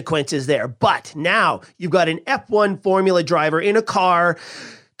consequences there. But now you've got an F1 Formula driver in a car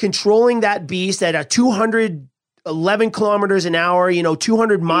controlling that beast at a 211 kilometers an hour,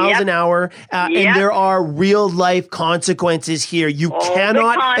 200 miles an hour, and there are real life consequences here. You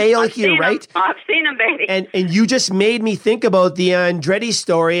cannot fail here, right? I've seen them, baby. And you just made me think about the Andretti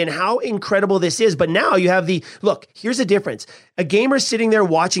story and how incredible this is. But now you have look, here's the difference. A gamer sitting there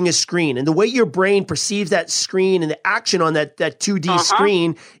watching a screen, and the way your brain perceives that screen and the action on that 2D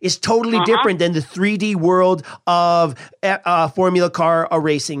screen is totally different than the 3D world of Formula car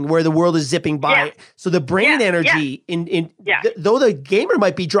racing, where the world is zipping by. Yeah. So the brain energy, though the gamer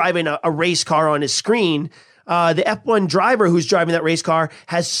might be driving a race car on his screen, the F1 driver who's driving that race car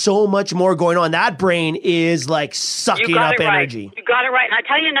has so much more going on. That brain is like sucking up energy. You got it right. And I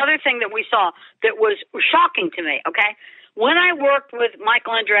tell you another thing that we saw that was shocking to me, okay? When I worked with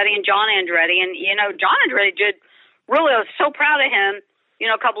Michael Andretti and John Andretti, and, John Andretti I was so proud of him,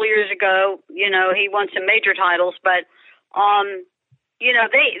 a couple of years ago, he won some major titles, but,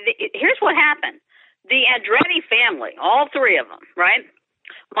 here's what happened. The Andretti family, all three of them, right?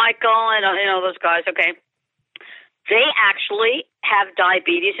 Michael and, those guys, okay, they actually have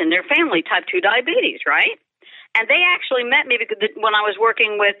diabetes in their family, type 2 diabetes, right? And they actually met me because when I was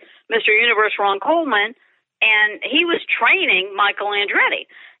working with Mr. Universe Ron Coleman, and he was training Michael Andretti.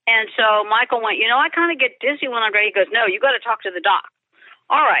 And so Michael went, I kind of get dizzy when I'm ready. He goes, no, you got to talk to the doc.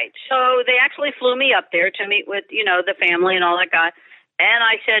 All right. So they actually flew me up there to meet with, the family and all that guy. And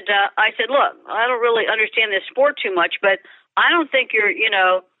I said, look, I don't really understand this sport too much, but I don't think you're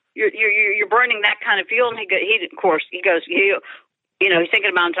burning that kind of fuel. And he goes, he's thinking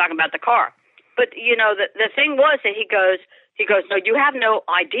about talking about the car. But, the thing was that he goes, no, you have no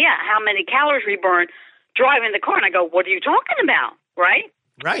idea how many calories we burn driving the car. And I go, what are you talking about? Right?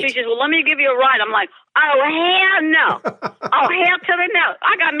 Right. She says, well, let me give you a ride. I'm like, oh, hell no. Oh, hell to the no.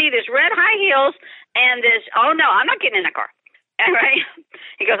 I got me this red high heels and this, oh, no, I'm not getting in that car. All right.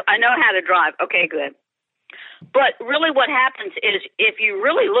 He goes, I know how to drive. Okay, good. But really what happens is if you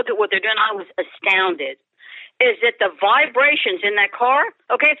really look at what they're doing, I was astounded, is that the vibrations in that car,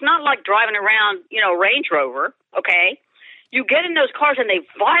 okay, it's not like driving around, Range Rover, okay? You get in those cars and they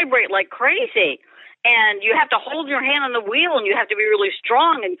vibrate like crazy. And you have to hold your hand on the wheel and you have to be really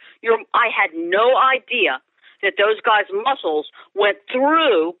strong. And I had no idea that those guys' muscles went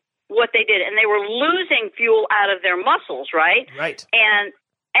through what they did. And they were losing fuel out of their muscles, right? Right. And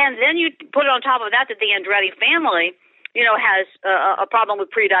then you put on top of that the Andretti family, has a problem with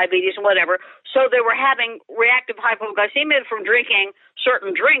prediabetes and whatever. So they were having reactive hypoglycemia from drinking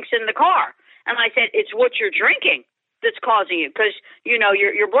certain drinks in the car. And I said, it's what you're drinking that's causing you because,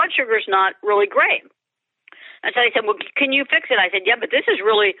 your blood sugar is not really great. And so he said, well, can you fix it? I said, yeah, but this is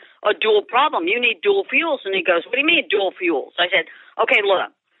really a dual problem. You need dual fuels. And he goes, what do you mean dual fuels? I said, okay, look,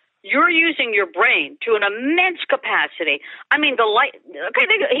 you're using your brain to an immense capacity. I mean,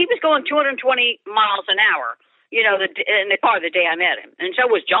 he was going 220 miles an hour, in the car the day I met him. And so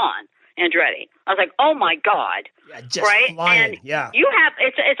was John Andretti. I was like, oh my God. Yeah, just right? flying. And yeah. you have,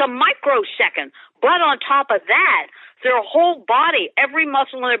 it's a microsecond. But on top of that, their whole body, every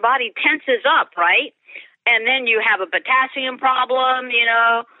muscle in their body tenses up, right? And then you have a potassium problem,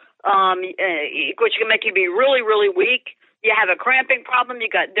 which can make you be really, really weak. You have a cramping problem.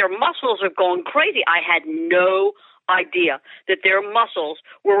 Their muscles are going crazy. I had no idea that their muscles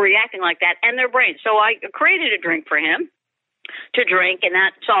were reacting like that and their brain. So I created a drink for him to drink, and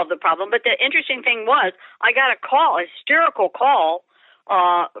that solved the problem. But the interesting thing was I got a hysterical call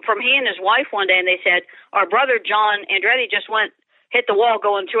from he and his wife one day, and they said, our brother John Andretti just hit the wall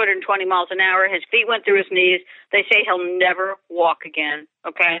going 220 miles an hour. His feet went through his knees. They say he'll never walk again,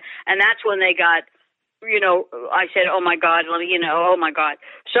 okay? And that's when they got, I said, oh, my God, oh, my God.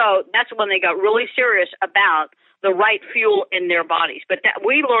 So that's when they got really serious about the right fuel in their bodies. But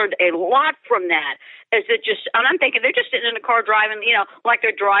we learned a lot from that. And I'm thinking they're just sitting in the car driving, like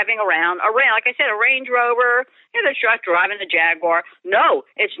they're driving around, like I said, a Range Rover, they're just driving the Jaguar. No,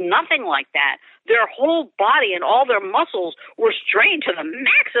 it's nothing like that. Their whole body and all their muscles were strained to the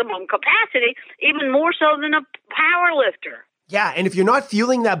maximum capacity, even more so than a power lifter. Yeah, and if you're not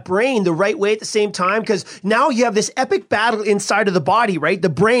fueling that brain the right way at the same time, because now you have this epic battle inside of the body, right? The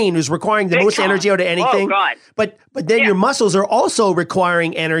brain is requiring the most energy out of anything. Oh, God. But then your muscles are also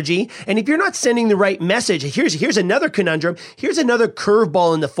requiring energy. And if you're not sending the right message, here's another conundrum. Here's another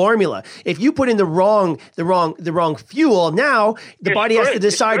curveball in the formula. If you put in the wrong fuel, now the body has to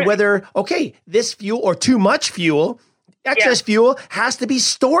decide whether, okay, this fuel or too much fuel. Excess fuel has to be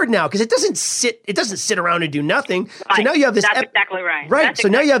stored now because it doesn't sit around and do nothing. Right. So now you have this. That's exactly right. Right. That's so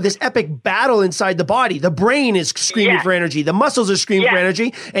now you have this epic battle inside the body. The brain is screaming for energy. The muscles are screaming for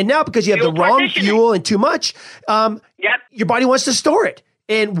energy. And now because you have the wrong fuel and too much, your body wants to store it.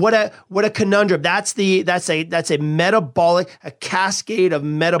 And what a conundrum. That's a metabolic, a cascade of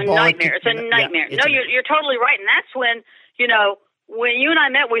metabolic. Nightmare. It's a nightmare. Yeah, you're totally right. And that's when, when you and I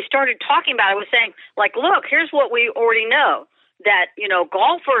met, we started talking about it. I was saying, like, look, here's what we already know, that,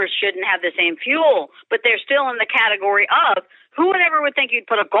 golfers shouldn't have the same fuel, but they're still in the category of, who would ever would think you'd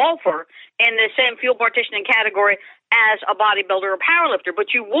put a golfer in the same fuel partitioning category as a bodybuilder or powerlifter,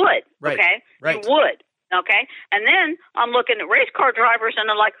 but you would, okay? Right. You would, okay? And then I'm looking at race car drivers, and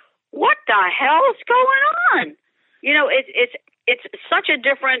I'm like, what the hell is going on? It's such a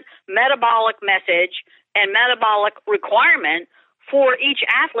different metabolic message and metabolic requirement for each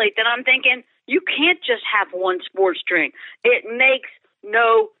athlete that I'm thinking, you can't just have one sports drink. It makes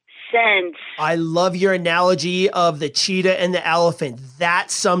no sense. I love your analogy of the cheetah and the elephant. That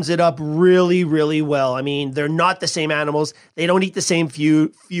sums it up really, really well. I mean, they're not the same animals. They don't eat the same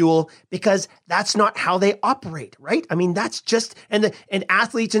fuel because that's not how they operate, right? I mean, that's just, and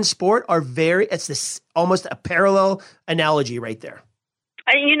athletes in sport are it's this almost a parallel analogy right there.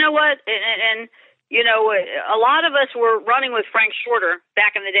 And you know what? And a lot of us were running with Frank Shorter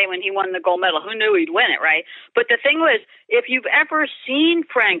back in the day when he won the gold medal. Who knew he'd win it, right? But the thing was, if you've ever seen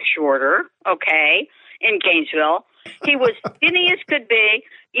Frank Shorter, in Gainesville, he was skinny as could be,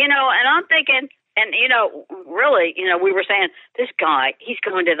 and I'm thinking, and, really, we were saying, this guy, he's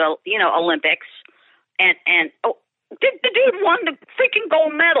going to the, Olympics, and the dude won the freaking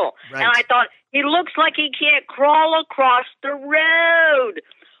gold medal. Right. And I thought, he looks like he can't crawl across the road.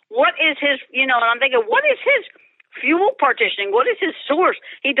 What is his, and I'm thinking, what is his fuel partitioning? What is his source?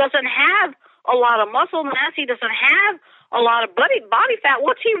 He doesn't have a lot of muscle mass. He doesn't have a lot of body fat.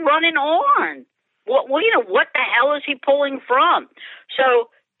 What's he running on? well, what the hell is he pulling from?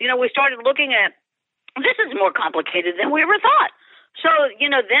 So, we started looking at, this is more complicated than we ever thought. So,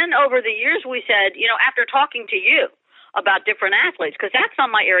 then over the years we said, after talking to you about different athletes, because that's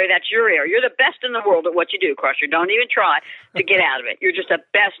not my area, that's your area. You're the best in the world at what you do, Crusher. Don't even try to get out of it. You're just the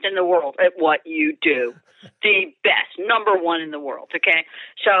best in the world at what you do. The best, number one in the world, okay?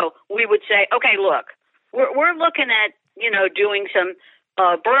 So we would say, okay, look, we're looking at, doing some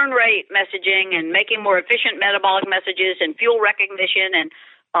burn rate messaging and making more efficient metabolic messages and fuel recognition and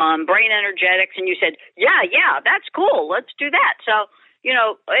brain energetics. And you said, yeah, that's cool. Let's do that. So,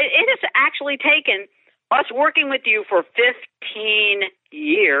 it has actually taken us working with you for 15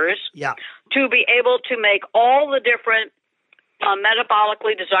 years to be able to make all the different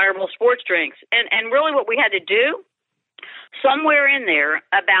metabolically desirable sports drinks. And really what we had to do, somewhere in there,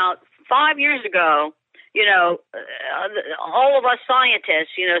 about 5 years ago, all of us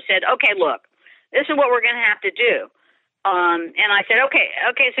scientists, said, okay, look, this is what we're going to have to do. And I said, okay,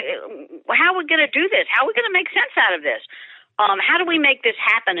 so how are we going to do this? How are we going to make sense out of this? How do we make this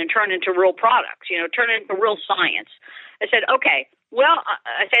happen and turn into real products, turn it into real science? I said, okay, well,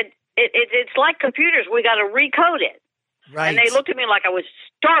 it's like computers. We got to recode it. Right. And they looked at me like I was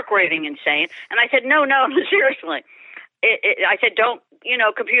stark raving insane. And I said, no, seriously. I said, don't,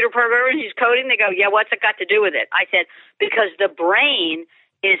 computer programmers use coding? They go, yeah, what's it got to do with it? I said, because the brain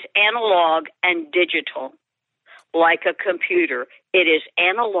is analog and digital. Like a computer, it is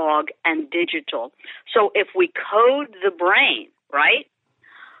analog and digital. So if we code the brain, right?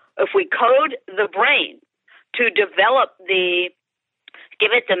 If we code the brain to give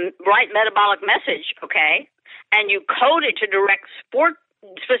it the right metabolic message, okay, and you code it to direct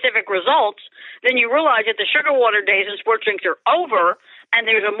sport-specific results, then you realize that the sugar water days in sports drinks are over, and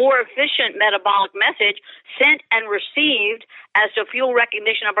there's a more efficient metabolic message sent and received as to fuel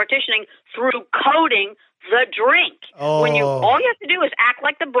recognition and partitioning through coding the drink. Oh. All you have to do is act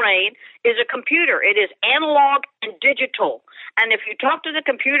like the brain is a computer. It is analog and digital. And if you talk to the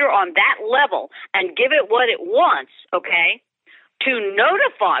computer on that level and give it what it wants, okay, to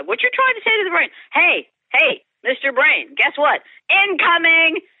notify what you're trying to say to the brain, hey, Mr. Brain, guess what?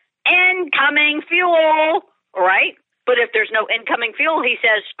 Incoming fuel, right? But if there's no incoming fuel, he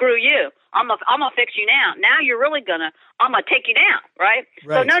says, screw you. I'm gonna fix you now. Now you're really I'm gonna take you down, right?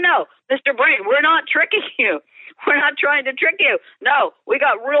 So no, Mr. Brain, we're not tricking you. We're not trying to trick you. No, we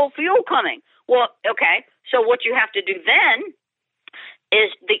got real fuel coming. Well, okay. So what you have to do then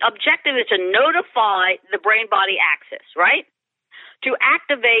is the objective is to notify the brain-body axis, right? To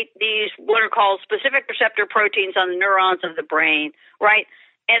activate these what are called specific receptor proteins on the neurons of the brain, right?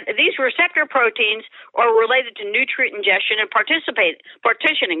 And these receptor proteins are related to nutrient ingestion and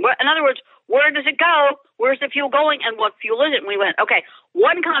partitioning. In other words, where does it go? Where's the fuel going? And what fuel is it? And we went, okay,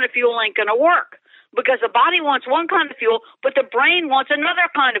 one kind of fuel ain't going to work because the body wants one kind of fuel, but the brain wants another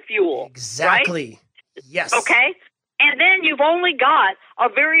kind of fuel. Exactly. Right? Yes. Okay. And then you've only got a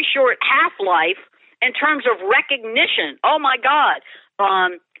very short half-life in terms of recognition. Oh, my God.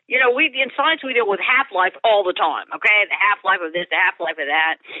 In science, we deal with half-life all the time, okay? The half-life of this, the half-life of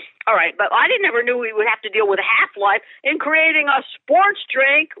that. All right, but I never knew we would have to deal with half-life in creating a sports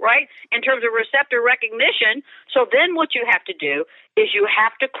drink, right, in terms of receptor recognition. So then what you have to do is you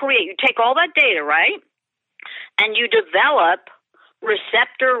have to you take all that data, right, and you develop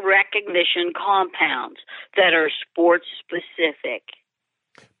receptor recognition compounds that are sports-specific.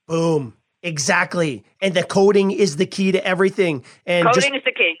 Boom. Exactly. And the coding is the key to everything. And coding is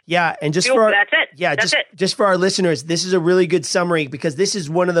the key. Yeah. And that's it. Yeah. Just for our listeners, this is a really good summary because this is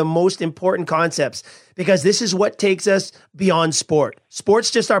one of the most important concepts because this is what takes us beyond sport.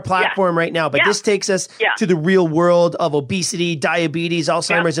 Sport's just our platform right now, but this takes us to the real world of obesity, diabetes,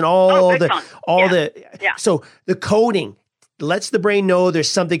 Alzheimer's, and all the. So the coding lets the brain know there's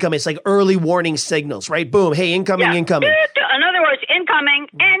something coming. It's like early warning signals, right? Boom. Hey, incoming. In other words, incoming.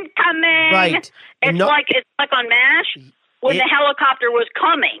 Right. It's like on MASH when the helicopter was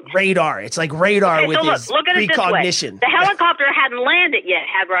coming. Radar. It's like radar with look at it precognition. This way. The helicopter hadn't landed yet,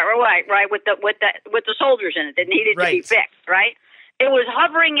 right, with the soldiers in it that needed to be fixed, right? It was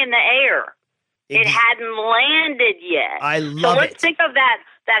hovering in the air. It hadn't landed yet. I love it. So let's think of that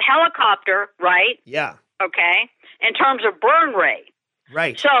helicopter, right? Yeah. Okay. In terms of burn rate.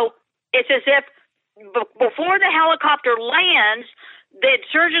 Right. So it's as if before the helicopter lands, the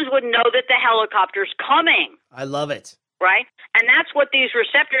surgeons would know that the helicopter's coming. I love it. Right? And that's what these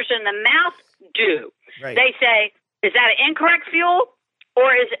receptors in the mouth do. Right. They say, is that an incorrect fuel?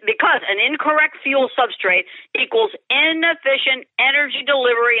 Or is it because an incorrect fuel substrate equals inefficient energy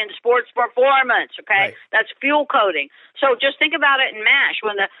delivery in sports performance? Okay, Right. That's fuel coding. So just think about it in MASH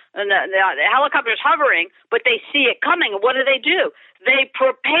when the helicopter's hovering, but they see it coming. What do? They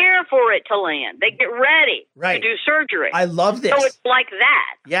prepare for it to land. They get ready Right. to do surgery. I love this. So it's like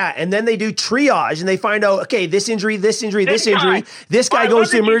that. Yeah, and then they do triage, and they find out, okay, this injury, this injury, this Big injury. time. This guy I goes love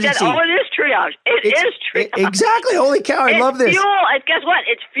to that you emergency. said, oh, it is triage. It is triage. Exactly. Holy cow, I It's love this. Fuel. Guess what?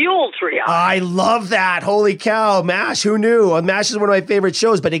 It's fuel triage. I love that. Holy cow. MASH, who knew? MASH is one of my favorite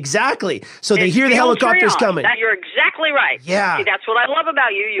shows, but exactly. So they It's hear the fuel helicopter's triage. coming. You're exactly right. Yeah. See, that's what I love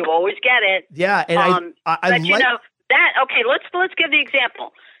about you. You always get it. Yeah, and I but you like, know that. Okay, let's give the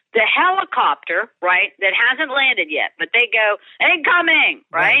example. The helicopter, right, that hasn't landed yet, but they go incoming,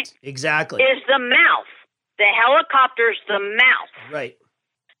 right? Exactly. Is the mouth. The helicopter's the mouth. Right.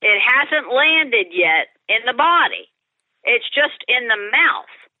 It hasn't landed yet in the body. It's just in the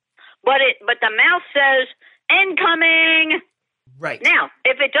mouth. But the mouth says incoming. Right. Now,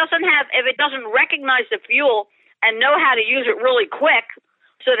 if it doesn't recognize the fuel and know how to use it really quick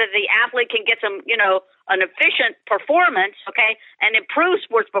so that the athlete can get some, an efficient performance, okay, and improve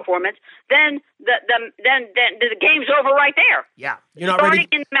sports performance, then the game's over right there. Yeah. You're not Starting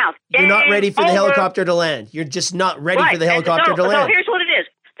ready. in the mouth. You're not Game ready for the over. helicopter to land. You're just not ready for the helicopter to So land. here's what it is.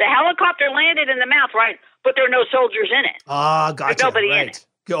 The helicopter landed in the mouth, right, but there are no soldiers in it. Ah, gotcha. There's nobody in right. it.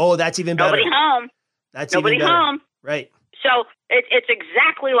 Oh, that's even better. Nobody home. That's Nobody even better. home. Right. So it's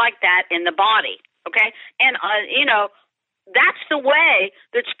exactly like that in the body, okay? And, that's the way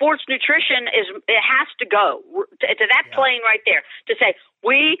that sports nutrition it has to go to that plane right there to say,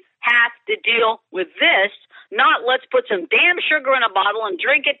 we have to deal with this, not let's put some damn sugar in a bottle and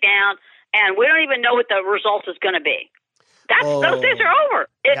drink it down, and we don't even know what the result is going to be. Those days are over.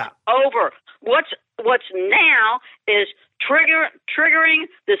 It's over. What's now is triggering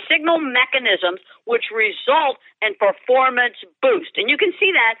the signal mechanisms which result in performance boost. And you can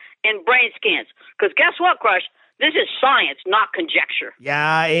see that in brain scans. Because guess what, Crush? This is science, not conjecture.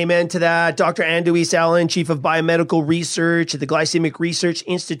 Yeah, amen to that. Dr. Anduis Allen, Chief of Biomedical Research at the Glycemic Research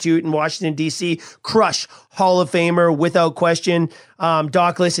Institute in Washington, D.C. Crush Hall of Famer, without question.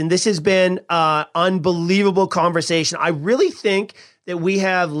 Doc, listen, this has been an unbelievable conversation. I really think that we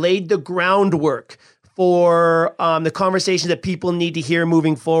have laid the groundwork for the conversations that people need to hear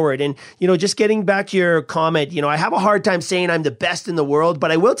moving forward. And, just getting back to your comment, I have a hard time saying I'm the best in the world,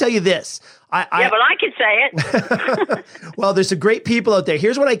 but I will tell you this. But I can say it. Well, there's some great people out there.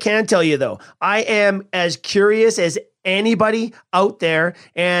 Here's what I can tell you, though. I am as curious as anybody out there,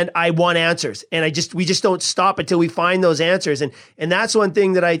 and I want answers. And we just don't stop until we find those answers. And that's one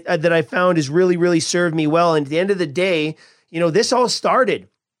thing that I found has really, really served me well. And at the end of the day, this all started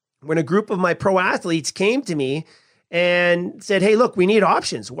when a group of my pro athletes came to me and said, hey, look, we need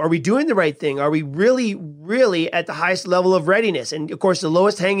options. Are we doing the right thing? Are we really, really at the highest level of readiness? And of course, the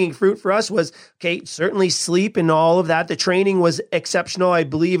lowest hanging fruit for us was, okay, certainly sleep and all of that. The training was exceptional. I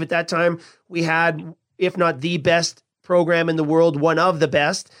believe at that time we had, if not the best program in the world, one of the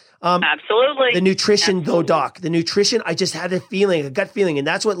best. Absolutely. The nutrition, though, Doc, the nutrition, I just had a gut feeling. And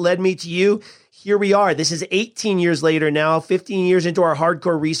that's what led me to you. Here we are. This is 18 years later now, 15 years into our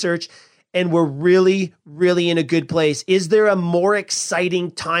hardcore research. And we're really, really in a good place. Is there a more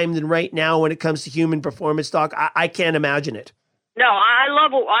exciting time than right now when it comes to human performance, Doc? I can't imagine it. No, I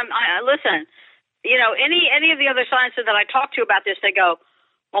love it. Listen, any of the other scientists that I talk to about this, they go,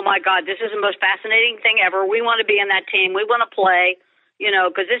 oh, my God, this is the most fascinating thing ever. We want to be in that team. We want to play,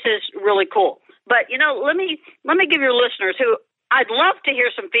 because this is really cool. But, let me give your listeners I'd love to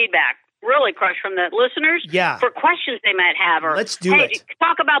hear some feedback. Really, Crush, from the listeners for questions they might have. Or, let's do it.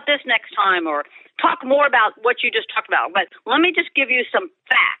 Talk about this next time, or talk more about what you just talked about. But let me just give you some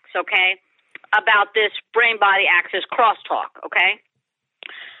facts, okay, about this brain-body axis crosstalk, okay?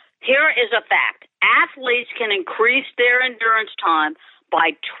 Here is a fact. Athletes can increase their endurance time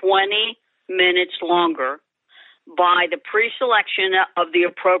by 20 minutes longer by the pre-selection of the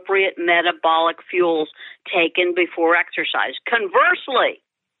appropriate metabolic fuels taken before exercise. Conversely,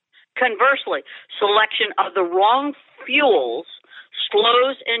 selection of the wrong fuels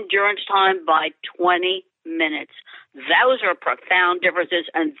slows endurance time by 20 minutes. Those are profound differences,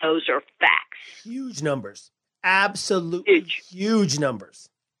 and those are facts. Huge numbers. Absolutely huge numbers.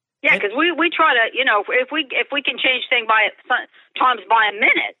 Yeah, because we try to, if we can change times by a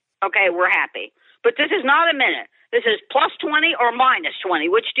minute, okay, we're happy. But this is not a minute. This is plus 20 or minus 20.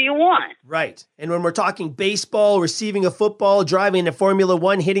 Which do you want? Right. And when we're talking baseball, receiving a football, driving a Formula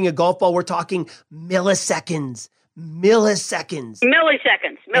One, hitting a golf ball, we're talking milliseconds. milliseconds.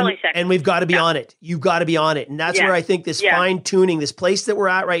 Milliseconds. And we've got to be on it. You've got to be on it. And that's where I think this fine tuning, this place that we're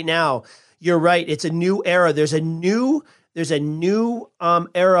at right now, you're right. It's a new era. There's a new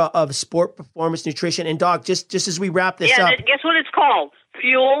era of sport performance nutrition. And Doc, just as we wrap this up. Guess what it's called?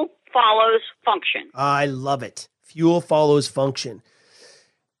 Fuel follows function. I love it. Fuel follows function.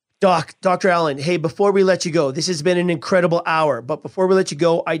 Dr. Allen, hey, before we let you go, this has been an incredible hour, but before we let you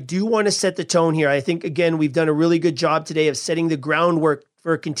go, I do want to set the tone here. I think, again, we've done a really good job today of setting the groundwork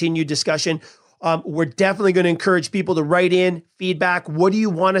for a continued discussion. We're definitely going to encourage people to write in feedback. What do you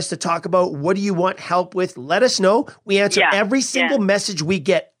want us to talk about? What do you want help with? Let us know. We answer every single message we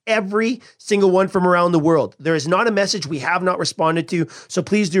get, every single one from around the world. There is not a message we have not responded to, so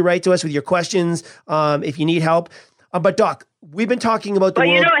please do write to us with your questions if you need help. But Doc, we've been talking about the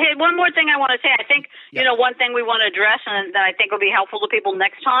world. Hey, one more thing I want to say. I think, one thing we want to address and that I think will be helpful to people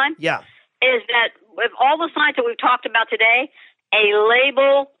next time is that with all the science that we've talked about today, a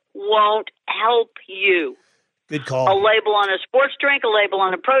label won't help you. Good call. A label on a sports drink, a label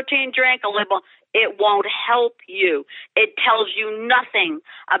on a protein drink, it won't help you. It tells you nothing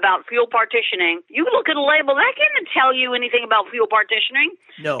about fuel partitioning. You look at a label, that can't tell you anything about fuel partitioning.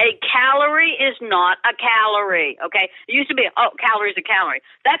 No. A calorie is not a calorie, okay? It used to be, calorie is a calorie.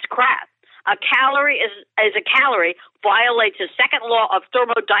 That's crap. A calorie is a calorie, violates the second law of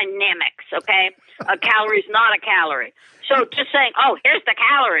thermodynamics, okay? A calorie is not a calorie. So just saying, here's the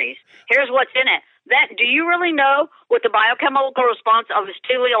calories, here's what's in it. Do you really know what the biochemical response of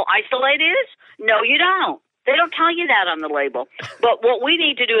acetyl isolate is? No, you don't. They don't tell you that on the label. But what we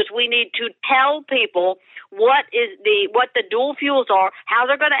need to do is we need to tell people what the dual fuels are, how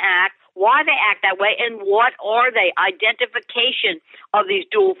they're going to act, why they act that way, and what are they, identification of these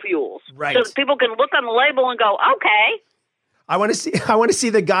dual fuels. Right. So that people can look on the label and go, okay. I want to see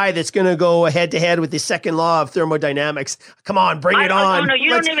the guy that's going to go head to head with the second law of thermodynamics. Come on, bring it on.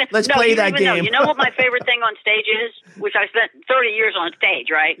 Let's play that game. You know what my favorite thing on stage is? Which I spent 30 years on stage,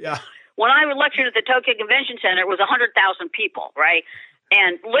 right? Yeah. When I lectured at the Tokyo Convention Center, it was 100,000 people, right?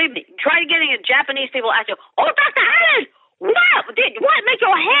 And believe me, try getting Japanese people asking, Dr. Allen, what make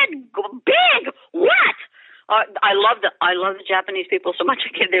your head big? What? I love the Japanese people so much.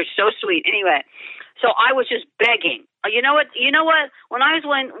 They're so sweet. Anyway, so I was just begging. You know what? When I was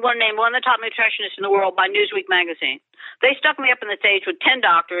named one of the top nutritionists in the world by Newsweek magazine, they stuck me up on the stage with 10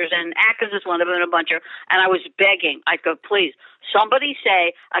 doctors, and Atkins is one of them, and a bunch of, and I was begging. I'd go, please, somebody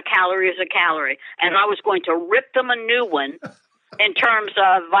say a calorie is a calorie, and I was going to rip them a new one in terms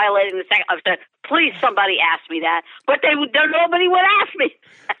of violating the second. I said, please, somebody ask me that, but nobody would ask me.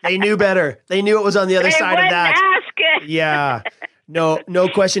 They knew better. They knew it was on the other side of that. Ask it. Yeah. No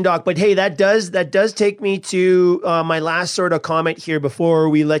question, Doc. But hey, that does take me to my last sort of comment here before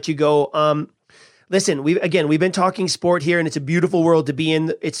we let you go. Listen, we've been talking sport here, and it's a beautiful world to be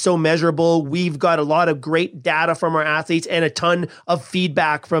in. It's so measurable. We've got a lot of great data from our athletes and a ton of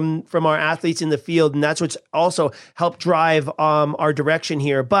feedback from our athletes in the field, and that's what's also helped drive our direction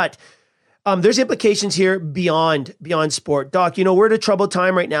here. But there's implications here beyond sport. Doc, we're at a troubled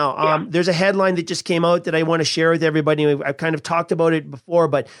time right now. There's a headline that just came out that I want to share with everybody. I've kind of talked about it before,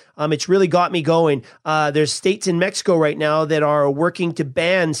 but it's really got me going. There's states in Mexico right now that are working to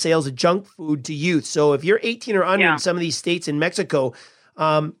ban sales of junk food to youth. So if you're 18 or under in some of these states in Mexico,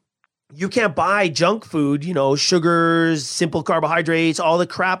 you can't buy junk food, sugars, simple carbohydrates, all the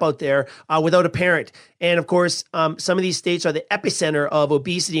crap out there without a parent. And of course, some of these states are the epicenter of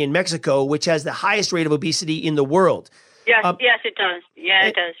obesity in Mexico, which has the highest rate of obesity in the world. Yes, it does. Yeah,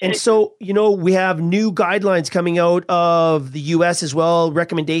 it does. And so, we have new guidelines coming out of the U.S. as well,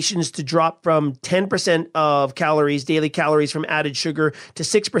 recommendations to drop from 10% of daily calories from added sugar to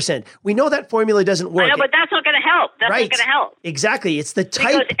 6%. We know that formula doesn't work. I know, but that's not going to help. That's not going to help. Exactly. It's the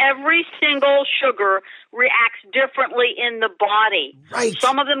type. Because every single sugar reacts differently in the body. Right.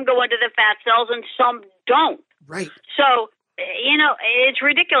 Some of them go into the fat cells and some don't. Right. So, it's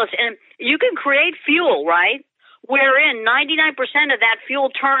ridiculous. And you can create fuel, right? Wherein 99% of that fuel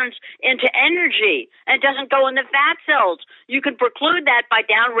turns into energy and doesn't go in the fat cells. You can preclude that by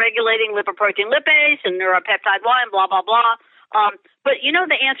downregulating lipoprotein lipase and neuropeptide Y and blah, blah, blah. But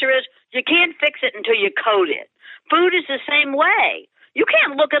the answer is you can't fix it until you code it. Food is the same way. You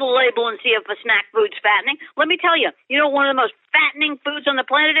can't look at a label and see if a snack food's fattening. Let me tell you, one of the most fattening foods on the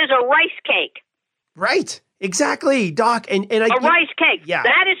planet is a rice cake. Right. Exactly, Doc. And rice cake. Yeah.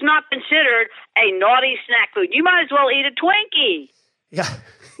 That is not considered a naughty snack food. You might as well eat a Twinkie. Yeah,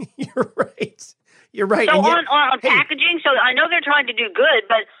 you're right. You're right. So on packaging, so I know they're trying to do good,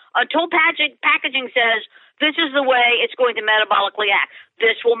 but until packaging says this is the way it's going to metabolically act.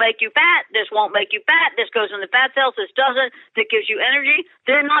 This will make you fat. This won't make you fat. This goes in the fat cells. This doesn't. That gives you energy.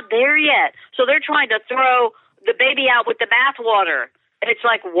 They're not there yet. So they're trying to throw the baby out with the bathwater. It's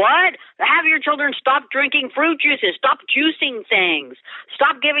like, what? Have your children stop drinking fruit juices. Stop juicing things.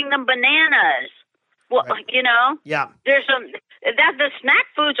 Stop giving them bananas. Well, Right. Yeah. there's that the snack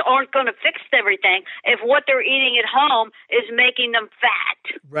foods aren't going to fix everything if what they're eating at home is making them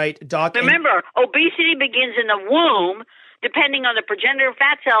fat. Right, Doc. and- Remember, obesity begins in the womb, depending on the progenitor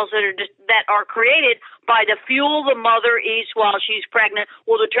fat cells that are created by the fuel the mother eats while she's pregnant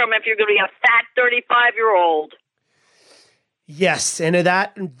will determine if you're going to be a fat 35-year-old. Yes, and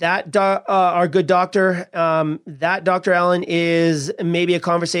our good doctor, that Dr. Allen is maybe a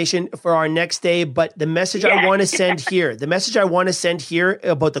conversation for our next day. But the message I want to send here,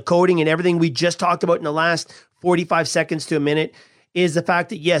 about the coding and everything we just talked about in the last 45 seconds to a minute, is the fact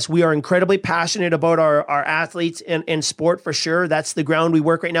that yes, we are incredibly passionate about our athletes and sport for sure. That's the ground we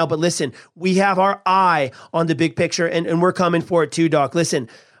work right now. But listen, we have our eye on the big picture, and we're coming for it too, Doc. Listen.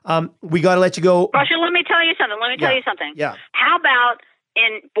 We got to let you go. Russia, let me tell you something. Yeah. How about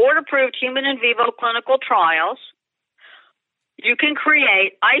in board-approved human in vivo clinical trials, you can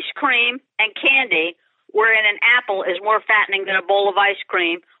create ice cream and candy wherein an apple is more fattening than a bowl of ice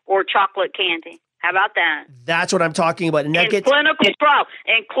cream or chocolate candy. How about that? That's what I'm talking about. And that clinical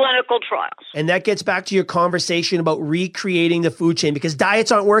trials. And that gets back to your conversation about recreating the food chain, because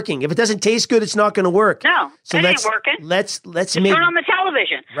diets aren't working. If it doesn't taste good, it's not going to work. No, so it ain't working. Let's Turn on the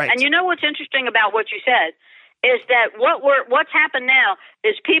television. Right. And you know what's interesting about what you said is that what's happened now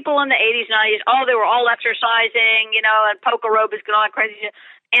is people in the 80s, 90s, they were all exercising, and poke aerobics and all that crazy shit.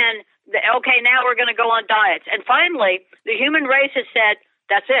 And now we're going to go on diets. And finally, the human race has said,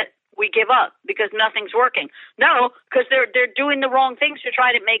 that's it. We give up because nothing's working. No, because they're doing the wrong things to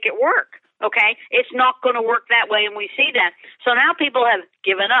try to make it work. Okay? It's not going to work that way, and we see that. So now people have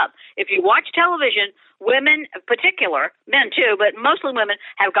given up. If you watch television, women in particular, men too, but mostly women,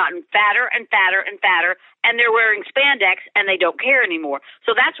 have gotten fatter and fatter and fatter, and they're wearing spandex, and they don't care anymore.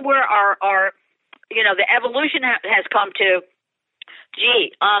 So that's where our the evolution has come to.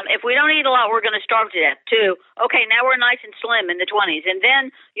 Gee, if we don't eat a lot, we're going to starve to death, too. Okay, now we're nice and slim in the 20s. And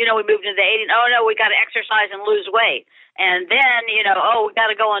then, we moved into the 80s. Oh, no, we got to exercise and lose weight. And then, we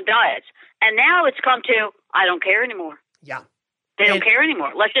got to go on diets. And now it's come to, I don't care anymore. Yeah. They don't care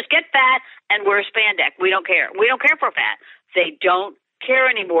anymore. Let's just get fat and wear spandex. We don't care. We don't care for fat. They don't care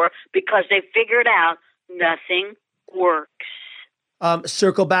anymore because they figured out nothing works.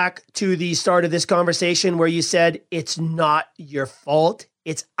 Circle back to the start of this conversation where you said it's not your fault.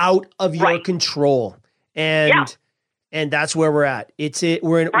 It's out of your control. And that's where we're at. You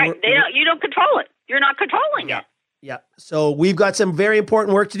don't control it. You're not controlling it. Yeah. So we've got some very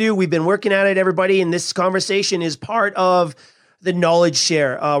important work to do. We've been working at it, everybody. And this conversation is part of the knowledge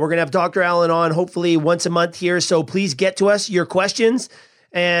share. We're going to have Dr. Allen on hopefully once a month here. So please get to us your questions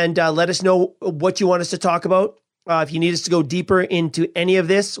and let us know what you want us to talk about. If you need us to go deeper into any of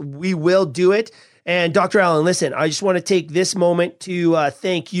this, we will do it. And Dr. Allen, listen, I just want to take this moment to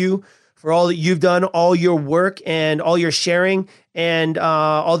thank you for all that you've done, all your work and all your sharing and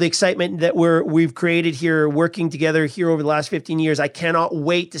all the excitement that we've created here working together here over the last 15 years. I cannot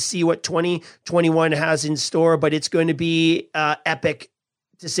wait to see what 2021 has in store, but it's going to be epic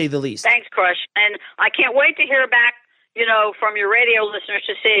to say the least. Thanks, Crush. And I can't wait to hear back, from your radio listeners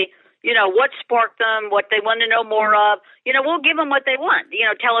to see what sparked them, what they want to know more of. We'll give them what they want.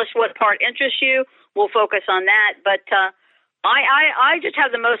 Tell us what part interests you. We'll focus on that. But I just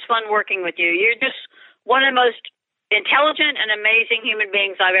have the most fun working with you. You're just one of the most intelligent and amazing human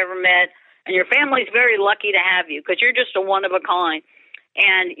beings I've ever met. And your family's very lucky to have you because you're just a one of a kind.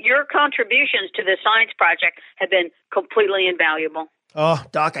 And your contributions to the science project have been completely invaluable. Oh,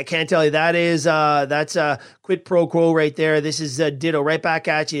 Doc, I can't tell you. That's a quid pro quo right there. This is ditto right back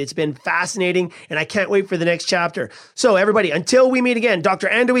at you. It's been fascinating, and I can't wait for the next chapter. So, everybody, until we meet again, Dr.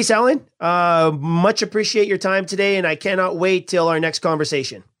 Andoise Allen, much appreciate your time today, and I cannot wait till our next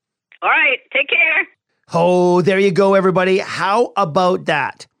conversation. All right. Take care. Oh, there you go, everybody. How about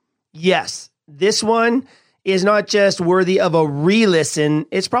that? Yes, this one is not just worthy of a re-listen.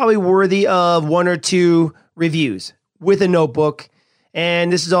 It's probably worthy of one or two reviews with a notebook.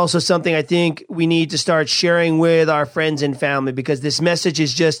 And this is also something I think we need to start sharing with our friends and family because this message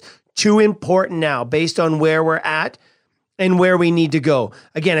is just too important now based on where we're at and where we need to go.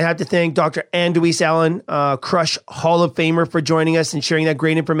 Again, I have to thank Dr. Andoise Allen, Crush Hall of Famer, for joining us and sharing that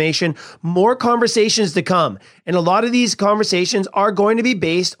great information. More conversations to come. And a lot of these conversations are going to be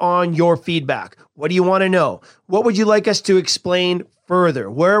based on your feedback. What do you want to know? What would you like us to explain further?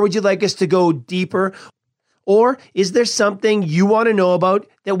 Where would you like us to go deeper? Or is there something you want to know about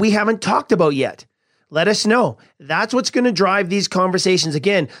that we haven't talked about yet? Let us know. That's what's going to drive these conversations.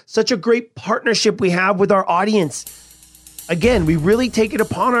 Again, such a great partnership we have with our audience. Again, we really take it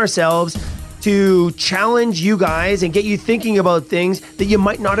upon ourselves to challenge you guys and get you thinking about things that you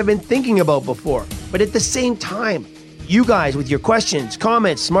might not have been thinking about before. But at the same time, you guys with your questions,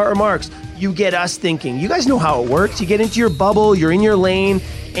 comments, smart remarks, you get us thinking. You guys know how it works. You get into your bubble, you're in your lane,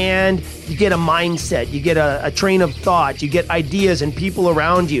 and you get a mindset, you get a train of thought, you get ideas and people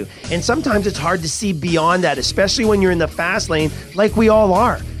around you. And sometimes it's hard to see beyond that, especially when you're in the fast lane like we all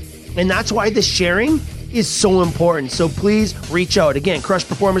are. And that's why the sharing is so important. So please reach out. Again,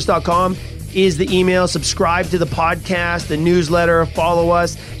 crushperformance.com is the email. Subscribe to the podcast, the newsletter, follow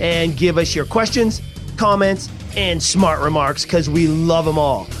us, and give us your questions, comments, and smart remarks, because we love them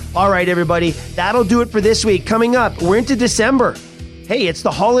all. All right, everybody, that'll do it for this week. Coming up, we're into December. Hey, it's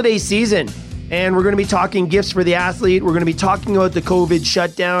the holiday season, and we're going to be talking gifts for the athlete. We're going to be talking about the COVID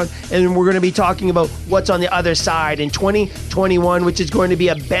shutdown, and we're going to be talking about what's on the other side in 2021, which is going to be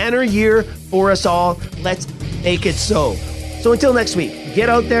a banner year for us all. Let's make it so. So until next week, get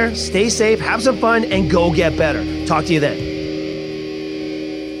out there, stay safe, have some fun, and go get better. Talk to you then.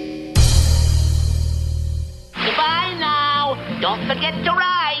 Goodbye now. Don't forget to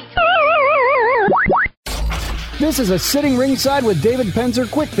ride. This is a Sitting Ringside with David Penzer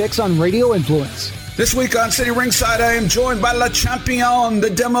quick fix on Radio Influence. This week on Sitting Ringside, I am joined by Le Champion,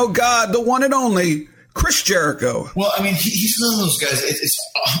 the demo god, the one and only Chris Jericho. Well, I mean, he's one of those guys. It's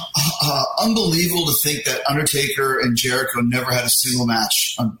unbelievable to think that Undertaker and Jericho never had a single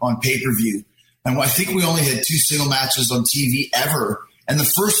match on pay-per-view. And I think we only had 2 single matches on TV ever. And the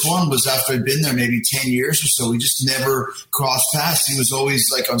first one was after I'd been there maybe 10 years or so. We just never crossed paths. He was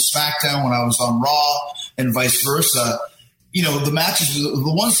always like on SmackDown when I was on Raw and vice versa. You know, the matches,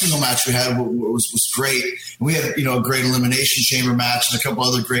 the one single match we had was great. We had, you know, a great Elimination Chamber match and a couple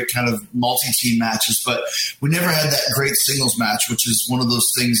other great kind of multi-team matches, but we never had that great singles match, which is one of those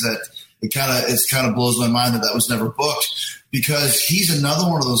things that it kind of blows my mind that was never booked, because he's another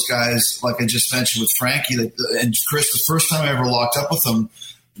one of those guys, like I just mentioned with Frankie and Chris. The first time I ever locked up with him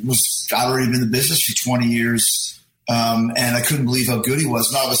was I'd already been in the business for 20 years. And I couldn't believe how good he was.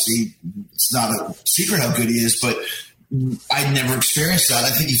 And obviously it's not a secret how good he is, but I'd never experienced that. I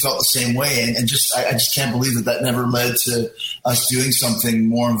think he felt the same way. And I just can't believe that never led to us doing something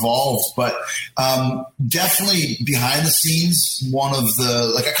more involved. But definitely behind the scenes, one of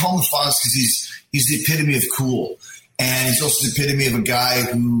the, like I call him the Fonz because he's the epitome of cool. And he's also the epitome of a guy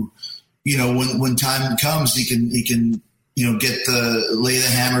who, you know, when time comes, he can, you know, lay the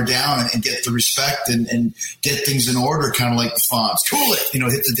hammer down and get the respect and get things in order, kind of like the Fonz. Cool it, you know,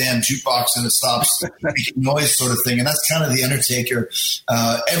 hit the damn jukebox and it stops making noise, sort of thing. And that's kind of the Undertaker.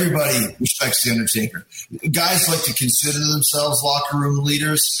 Everybody respects the Undertaker. Guys like to consider themselves locker room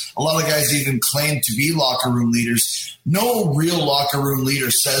leaders. A lot of guys even claim to be locker room leaders. No real locker room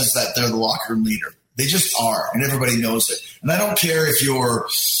leader says that they're the locker room leader. They just are, and everybody knows it. And I don't care if you're,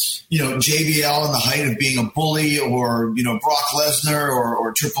 you know, JBL in the height of being a bully, or, you know, Brock Lesnar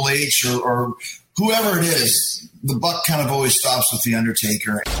or Triple H or whoever it is, the buck kind of always stops with the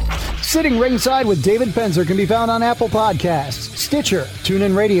Undertaker. Sitting Ringside with David Penzer can be found on Apple Podcasts, Stitcher,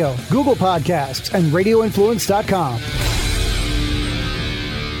 TuneIn Radio, Google Podcasts, and RadioInfluence.com.